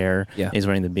like some hair. Yeah. He's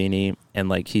wearing the beanie, and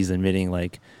like he's admitting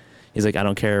like, he's like, I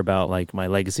don't care about like my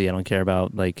legacy. I don't care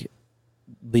about like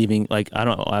leaving. Like, I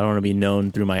don't want to be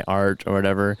known through my art or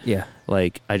whatever. Yeah.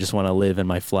 Like, I just want to live in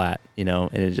my flat, you know?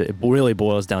 And it really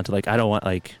boils down to like, I don't want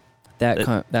like.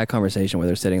 That conversation where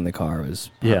they're sitting in the car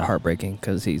was heartbreaking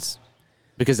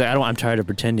because I'm tired of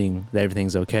pretending that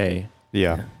everything's okay.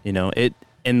 Yeah. You know,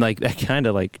 and like that kind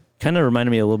of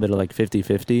reminded me a little bit of like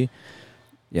 50-50.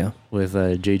 Yeah. With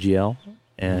JGL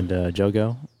and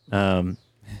Jogo.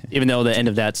 Even though the end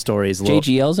of that story is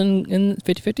JGL's in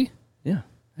 50-50? Yeah.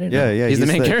 Yeah. He's the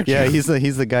main character. Yeah, he's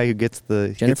the guy who gets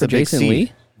the Jennifer Jason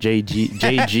Lee?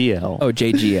 JGL. Oh,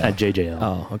 JGL. JJL.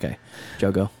 Oh, okay.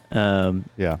 Jogo.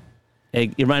 Yeah.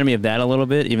 It reminded me of that a little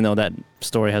bit, even though that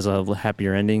story has a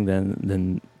happier ending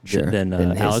than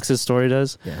Alex's story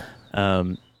does. Yeah.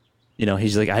 You know,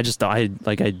 he's like, I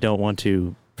don't want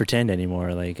to pretend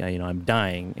anymore. Like, I'm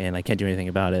dying and I can't do anything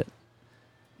about it.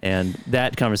 And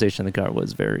that conversation in the car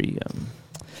was very,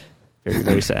 very,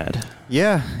 very sad.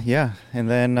 Yeah. And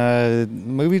then the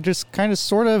movie just kind of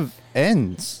sort of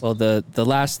ends. Well, the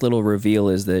last little reveal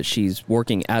is that she's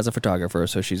working as a photographer,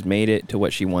 so she's made it to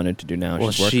what she wanted to do now.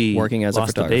 Well, she's working as a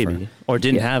photographer. Baby, or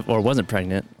didn't have, or wasn't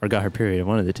pregnant, or got her period.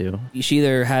 One of the two. She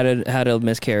either had a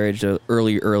miscarriage, an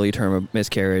early term of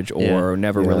miscarriage, or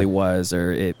never really was,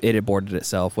 or it aborted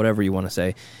itself, whatever you want to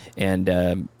say. And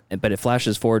but it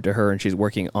flashes forward to her, and she's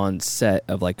working on set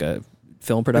of like a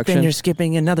film production. But then you're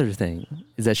skipping another thing,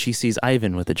 is that she sees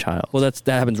Ivan with a child. Well, that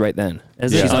happens right then.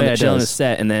 She's on the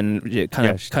set, and then it kind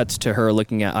of cuts to her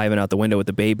looking at Ivan out the window with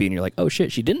the baby, and you're like, oh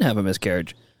shit, she didn't have a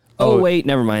miscarriage. Oh wait,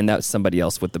 never mind, that's somebody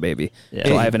else with the baby. Yeah.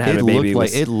 So Ivan had a baby.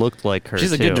 It looked like her.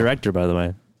 She's a good director, by the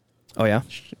way. Oh yeah,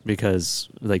 because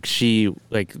like she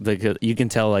you can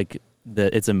tell like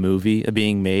that it's a movie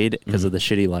being made because of the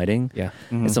shitty lighting. Yeah,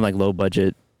 it's some like low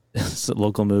budget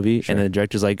local movie, and the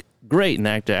director's like, great, and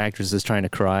the actress is trying to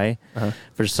cry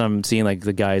for some scene, like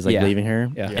the guy's like leaving her,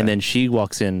 and then she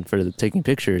walks in for taking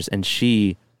pictures, and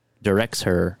she directs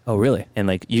her. Oh really? And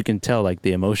like you can tell like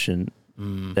the emotion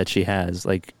that she has,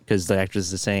 like because the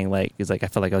actress is saying like, it's like, I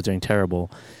felt like I was doing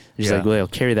terrible. And she's like, well, I'll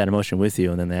carry that emotion with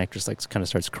you, and then the actress like kind of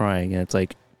starts crying, and it's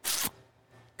like,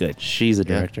 good, she's a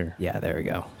director. Yeah, there we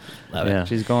go. Love it.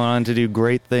 She's going on to do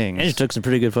great things, and she took some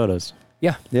pretty good photos.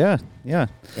 Yeah.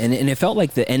 And it felt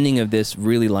like the ending of this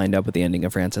really lined up with the ending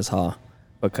of Frances Ha,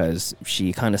 because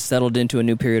she kind of settled into a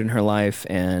new period in her life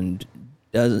and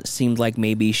doesn't seem like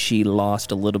maybe she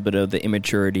lost a little bit of the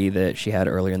immaturity that she had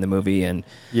earlier in the movie, and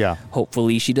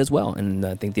hopefully she does well. And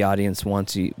I think the audience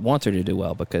wants her to do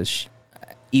well, because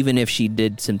even if she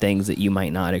did some things that you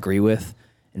might not agree with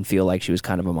and feel like she was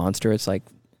kind of a monster, it's like,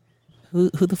 who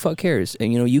the fuck cares?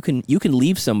 And you can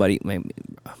leave somebody.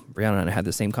 Brianna and I had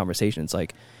the same conversation. It's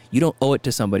like, you don't owe it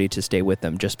to somebody to stay with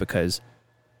them just because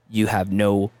you have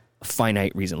no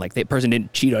finite reason. Like, that person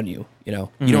didn't cheat on you. You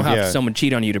don't have someone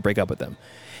cheat on you to break up with them.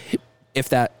 If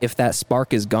that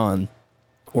spark is gone,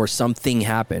 or something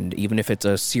happened, even if it's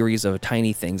a series of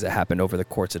tiny things that happened over the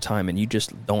course of time, and you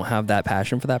just don't have that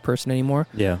passion for that person anymore,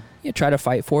 try to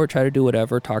fight for it, try to do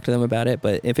whatever, talk to them about it.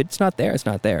 But if it's not there, it's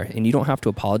not there. And you don't have to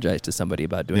apologize to somebody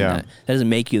about doing that. That doesn't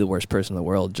make you the worst person in the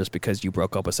world just because you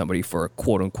broke up with somebody for a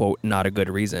quote-unquote not a good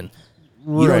reason.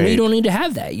 Right. You don't need to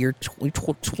have that. You're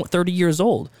 30 years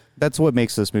old. That's what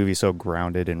makes this movie so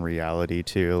grounded in reality,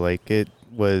 too. Like, it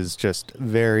was just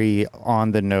very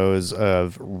on the nose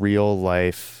of real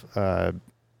life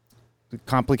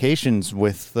complications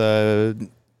with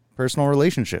personal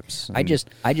relationships. I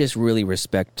just really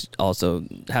respect also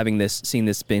seeing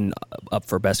this been up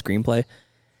for best screenplay.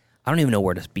 I don't even know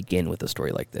where to begin with a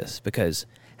story like this, because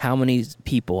how many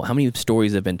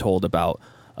stories have been told about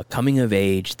a coming of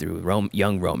age through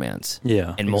young romance?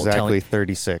 Yeah, and exactly.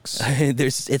 36.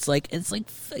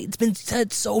 It's been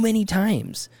said so many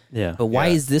times. Yeah, but why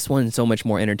is this one so much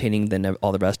more entertaining than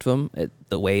all the rest of them?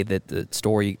 The way that the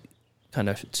story kind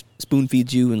of spoon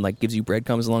feeds you and like gives you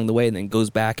breadcrumbs along the way, and then goes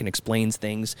back and explains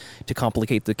things to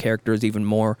complicate the characters even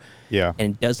more. Yeah,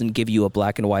 and doesn't give you a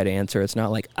black and white answer. It's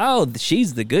not like, oh,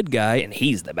 she's the good guy and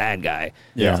he's the bad guy.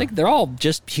 Yeah, it's like they're all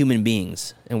just human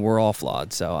beings and we're all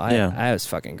flawed. So I was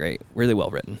fucking great, really well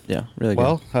written. Yeah, really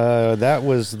good. Well, that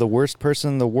was The Worst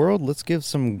Person in the World. Let's give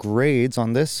some grades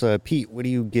on this. Pete, what do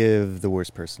you give The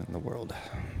Worst Person in the World?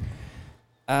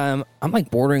 I'm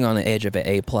like bordering on the edge of an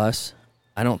A+.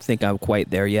 I don't think I'm quite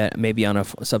there yet. Maybe on a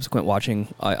subsequent watching,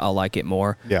 I'll like it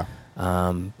more. Yeah.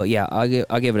 But yeah,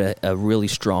 I'll give it a really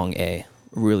strong A.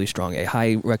 Really strong A.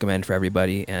 High recommend for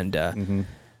everybody. And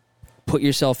put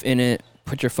yourself in it.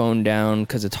 Put your phone down,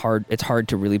 because it's hard. It's hard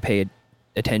to really pay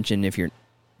attention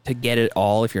to get it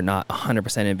all if you're not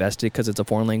 100% invested, because it's a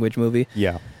foreign language movie.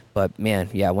 Yeah. But man,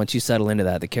 once you settle into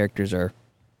that, the characters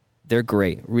they're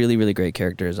great. Really, really great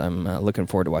characters. I'm looking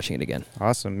forward to watching it again.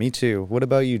 Awesome. Me too. What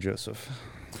about you, Joseph?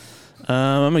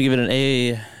 I'm going to give it an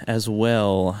A as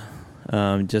well.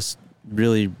 Just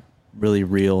really, really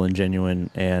real and genuine.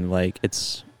 And like,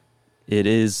 it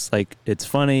is like, it's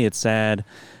funny, it's sad.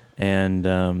 And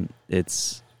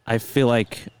I feel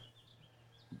like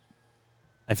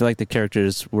the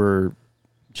characters were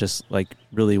just like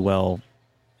really well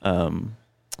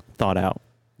thought out.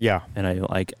 Yeah. And I feel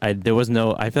like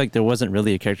there wasn't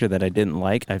really a character that I didn't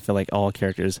like. I feel like all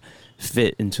characters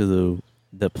fit into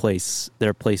their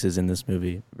places in this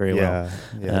movie very well.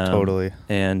 Yeah, totally.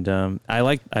 And I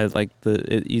like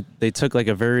they took like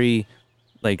a very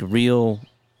like real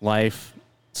life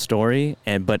story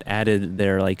but added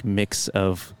their like mix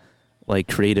of like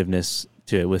creativeness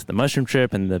to it with the mushroom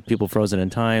trip and the people frozen in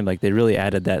time. Like they really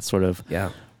added that sort of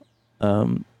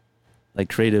like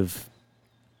creative,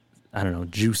 I don't know,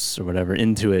 juice or whatever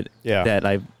into it. Yeah. That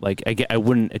I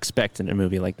wouldn't expect in a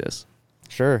movie like this.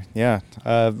 Sure. Yeah.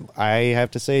 I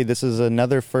have to say this is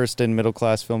another first in middle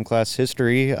class film class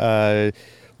history.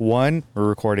 One, we're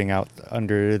recording out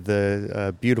under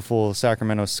the beautiful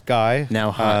Sacramento sky.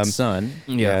 Now hot sun.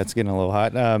 Yeah, it's getting a little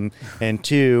hot. And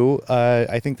two,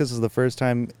 I think this is the first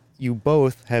time you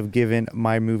both have given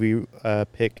my movie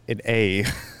pick an A.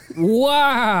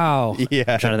 Wow. Yeah.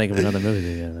 I'm trying to think of another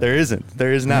movie. There isn't.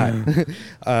 There is not.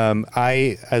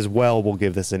 I as well will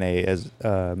give this an A. As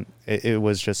it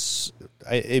was just,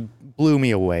 it blew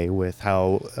me away with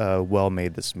how well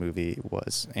made this movie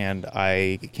was, and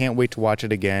I can't wait to watch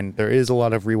it again. There is a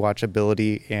lot of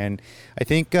rewatchability, and I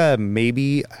think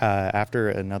maybe after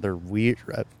another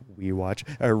rewatch,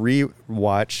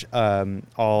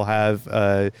 I'll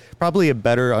have probably a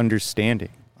better understanding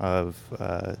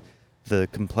of the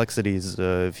complexities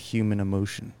of human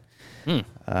emotion. All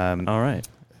right.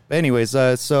 But anyways,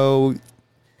 so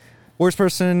worst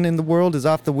person in the world is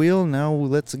off the wheel. Now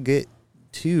let's get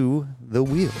to the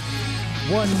wheel.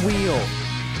 1 wheel,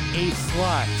 8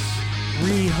 slots,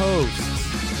 3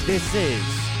 hosts. This is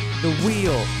the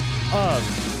Wheel of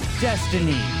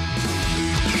Destiny.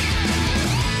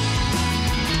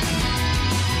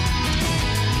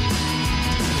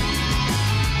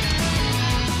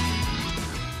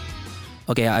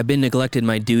 Okay, I've been neglecting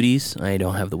my duties. I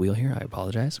don't have the wheel here. I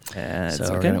apologize. It's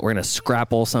So okay. we're gonna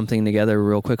scrapple something together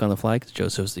real quick on the fly, 'cause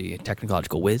Joseph's the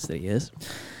technological whiz that he is.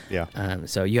 Yeah.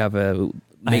 So you have a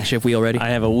makeshift wheel ready? I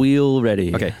have a wheel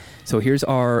ready. Okay, so here's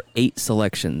our 8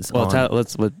 selections. Well, on- Tyler,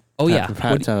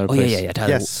 Tyler, Tyler,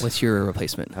 Yes. what's your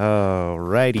replacement?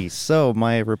 Alrighty. So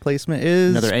my replacement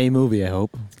is another A movie, I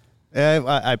hope.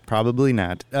 I probably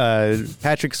not.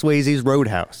 Patrick Swayze's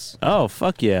Roadhouse. Oh,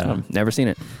 fuck yeah. Never seen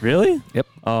it. Really? Yep.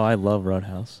 Oh, I love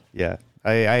Roadhouse. Yeah.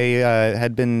 I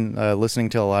had been listening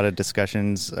to a lot of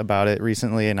discussions about it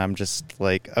recently, and I'm just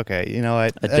like, okay, you know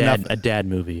what? A dad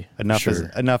movie. Enough Sure. is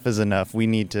enough. We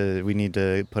need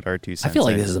to put our 2 cents. I feel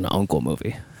like in. this is an uncle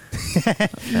movie. All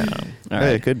Yeah, right.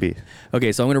 it could be.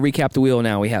 Okay, so I'm going to recap the wheel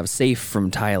now. We have Safe from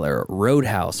Tyler,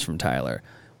 Roadhouse from Tyler,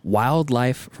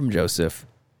 Wildlife from Joseph,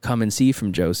 Come and See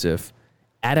from Joseph,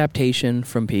 Adaptation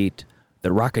from Pete, The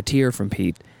Rocketeer from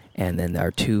Pete, and then our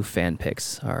 2 fan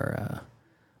picks are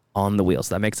on the wheel.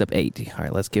 So that makes up 8. All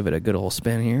right, let's give it a good old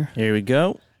spin here. Here we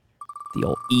go. The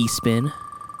old E-spin.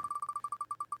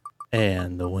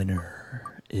 And the winner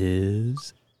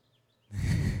is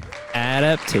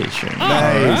Adaptation.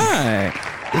 Nice. All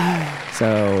right.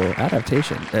 So,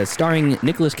 Adaptation. Starring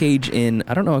Nicolas Cage in,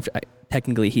 I don't know if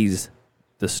technically he's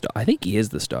the star. I think he is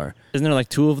the star. Isn't there like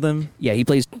 2 of them? Yeah, he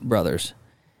plays brothers.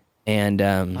 And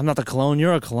I'm not the clone.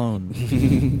 You're a clone.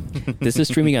 this is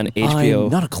streaming on HBO.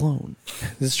 I'm not a clone.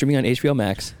 This is streaming on HBO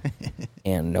Max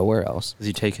and nowhere else. Does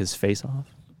he take his face off?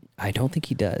 I don't think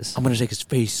he does. I'm going to take his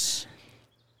face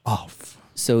off.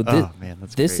 So Oh, man,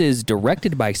 that's this great. is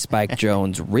directed by Spike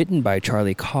Jonze, written by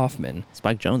Charlie Kaufman.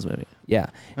 Spike Jonze movie. Yeah.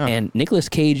 And Nicolas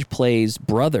Cage plays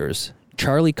brothers,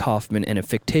 Charlie Kaufman and a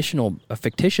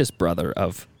fictitious brother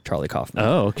of Charlie Kaufman.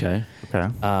 Oh, okay. Okay.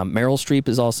 Meryl Streep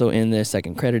is also in this,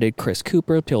 second credited. Chris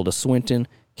Cooper, Tilda Swinton,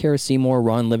 Kara Seymour,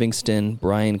 Ron Livingston,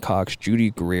 Brian Cox, Judy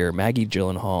Greer, Maggie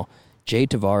Gyllenhaal, Jay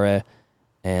Tavara,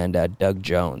 and Doug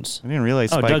Jones. I didn't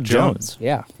realize Oh, Spike Doug Jones.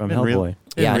 Yeah. From Didn't real- Hellboy.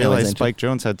 Didn't Yeah, I know, realize he's Spike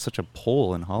Jones had such a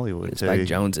pull in Hollywood. Spike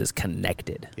Jones is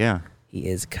connected. Yeah. He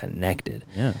is connected.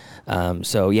 Yeah.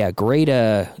 So yeah, great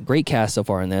cast so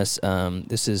far in this.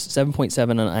 This is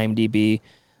 7.7 on IMDb.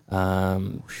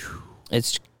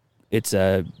 It's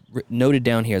noted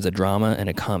down here as a drama and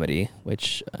a comedy,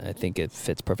 which I think it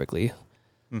fits perfectly.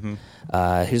 Here's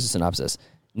the synopsis.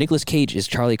 Nicolas Cage is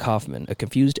Charlie Kaufman, a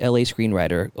confused LA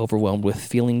screenwriter overwhelmed with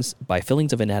feelings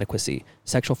of inadequacy,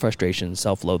 sexual frustration,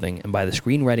 self-loathing, and by the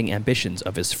screenwriting ambitions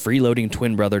of his freeloading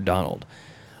twin brother Donald.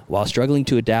 While struggling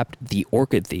to adapt The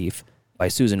Orchid Thief by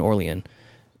Susan Orlean,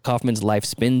 Kaufman's life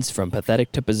spins from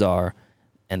pathetic to bizarre,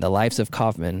 and the lives of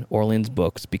Kaufman, Orlean's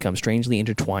books, become strangely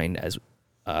intertwined the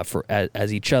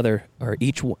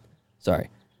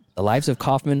lives of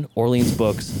Kaufman, Orlean's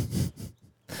books.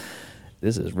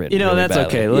 This is written. You know, really that's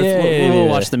badly. okay. We'll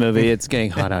watch the movie. It's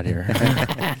getting hot out here.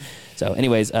 So,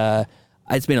 anyways,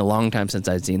 it's been a long time since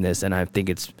I've seen this, and I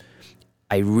think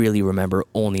I really remember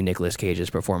only Nicolas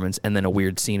Cage's performance, and then a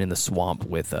weird scene in the swamp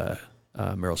with Meryl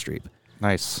Streep.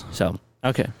 Nice. So,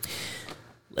 Okay.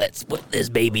 let's put this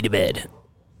baby to bed.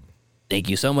 Thank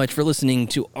you so much for listening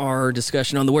to our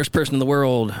discussion on the worst person in the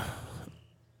world.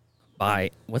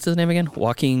 By what's his name again?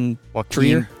 Joachim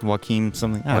Trier. Joachim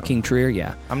something. I don't Joachim Trier. Yeah.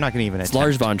 know. I'm not going to even. It's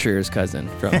Lars von Trier's cousin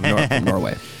from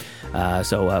Norway.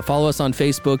 So follow us on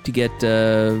Facebook to get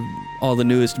all the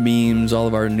newest memes, all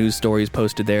of our news stories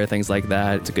posted there, things like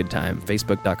that. It's a good time.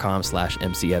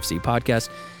 Facebook.com/MCFC podcast.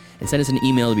 And send us an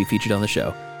email to be featured on the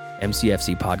show.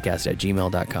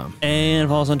 MCFCpodcast@gmail.com. And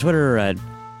follow us on Twitter at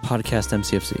Podcast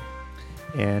MCFC.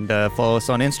 And follow us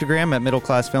on Instagram at Middle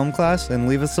Class Film Class and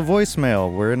leave us a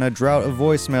voicemail. We're in a drought of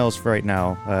voicemails right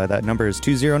now. That number is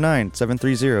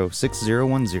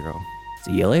 209-730-6010.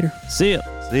 See you later. See ya.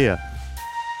 See ya.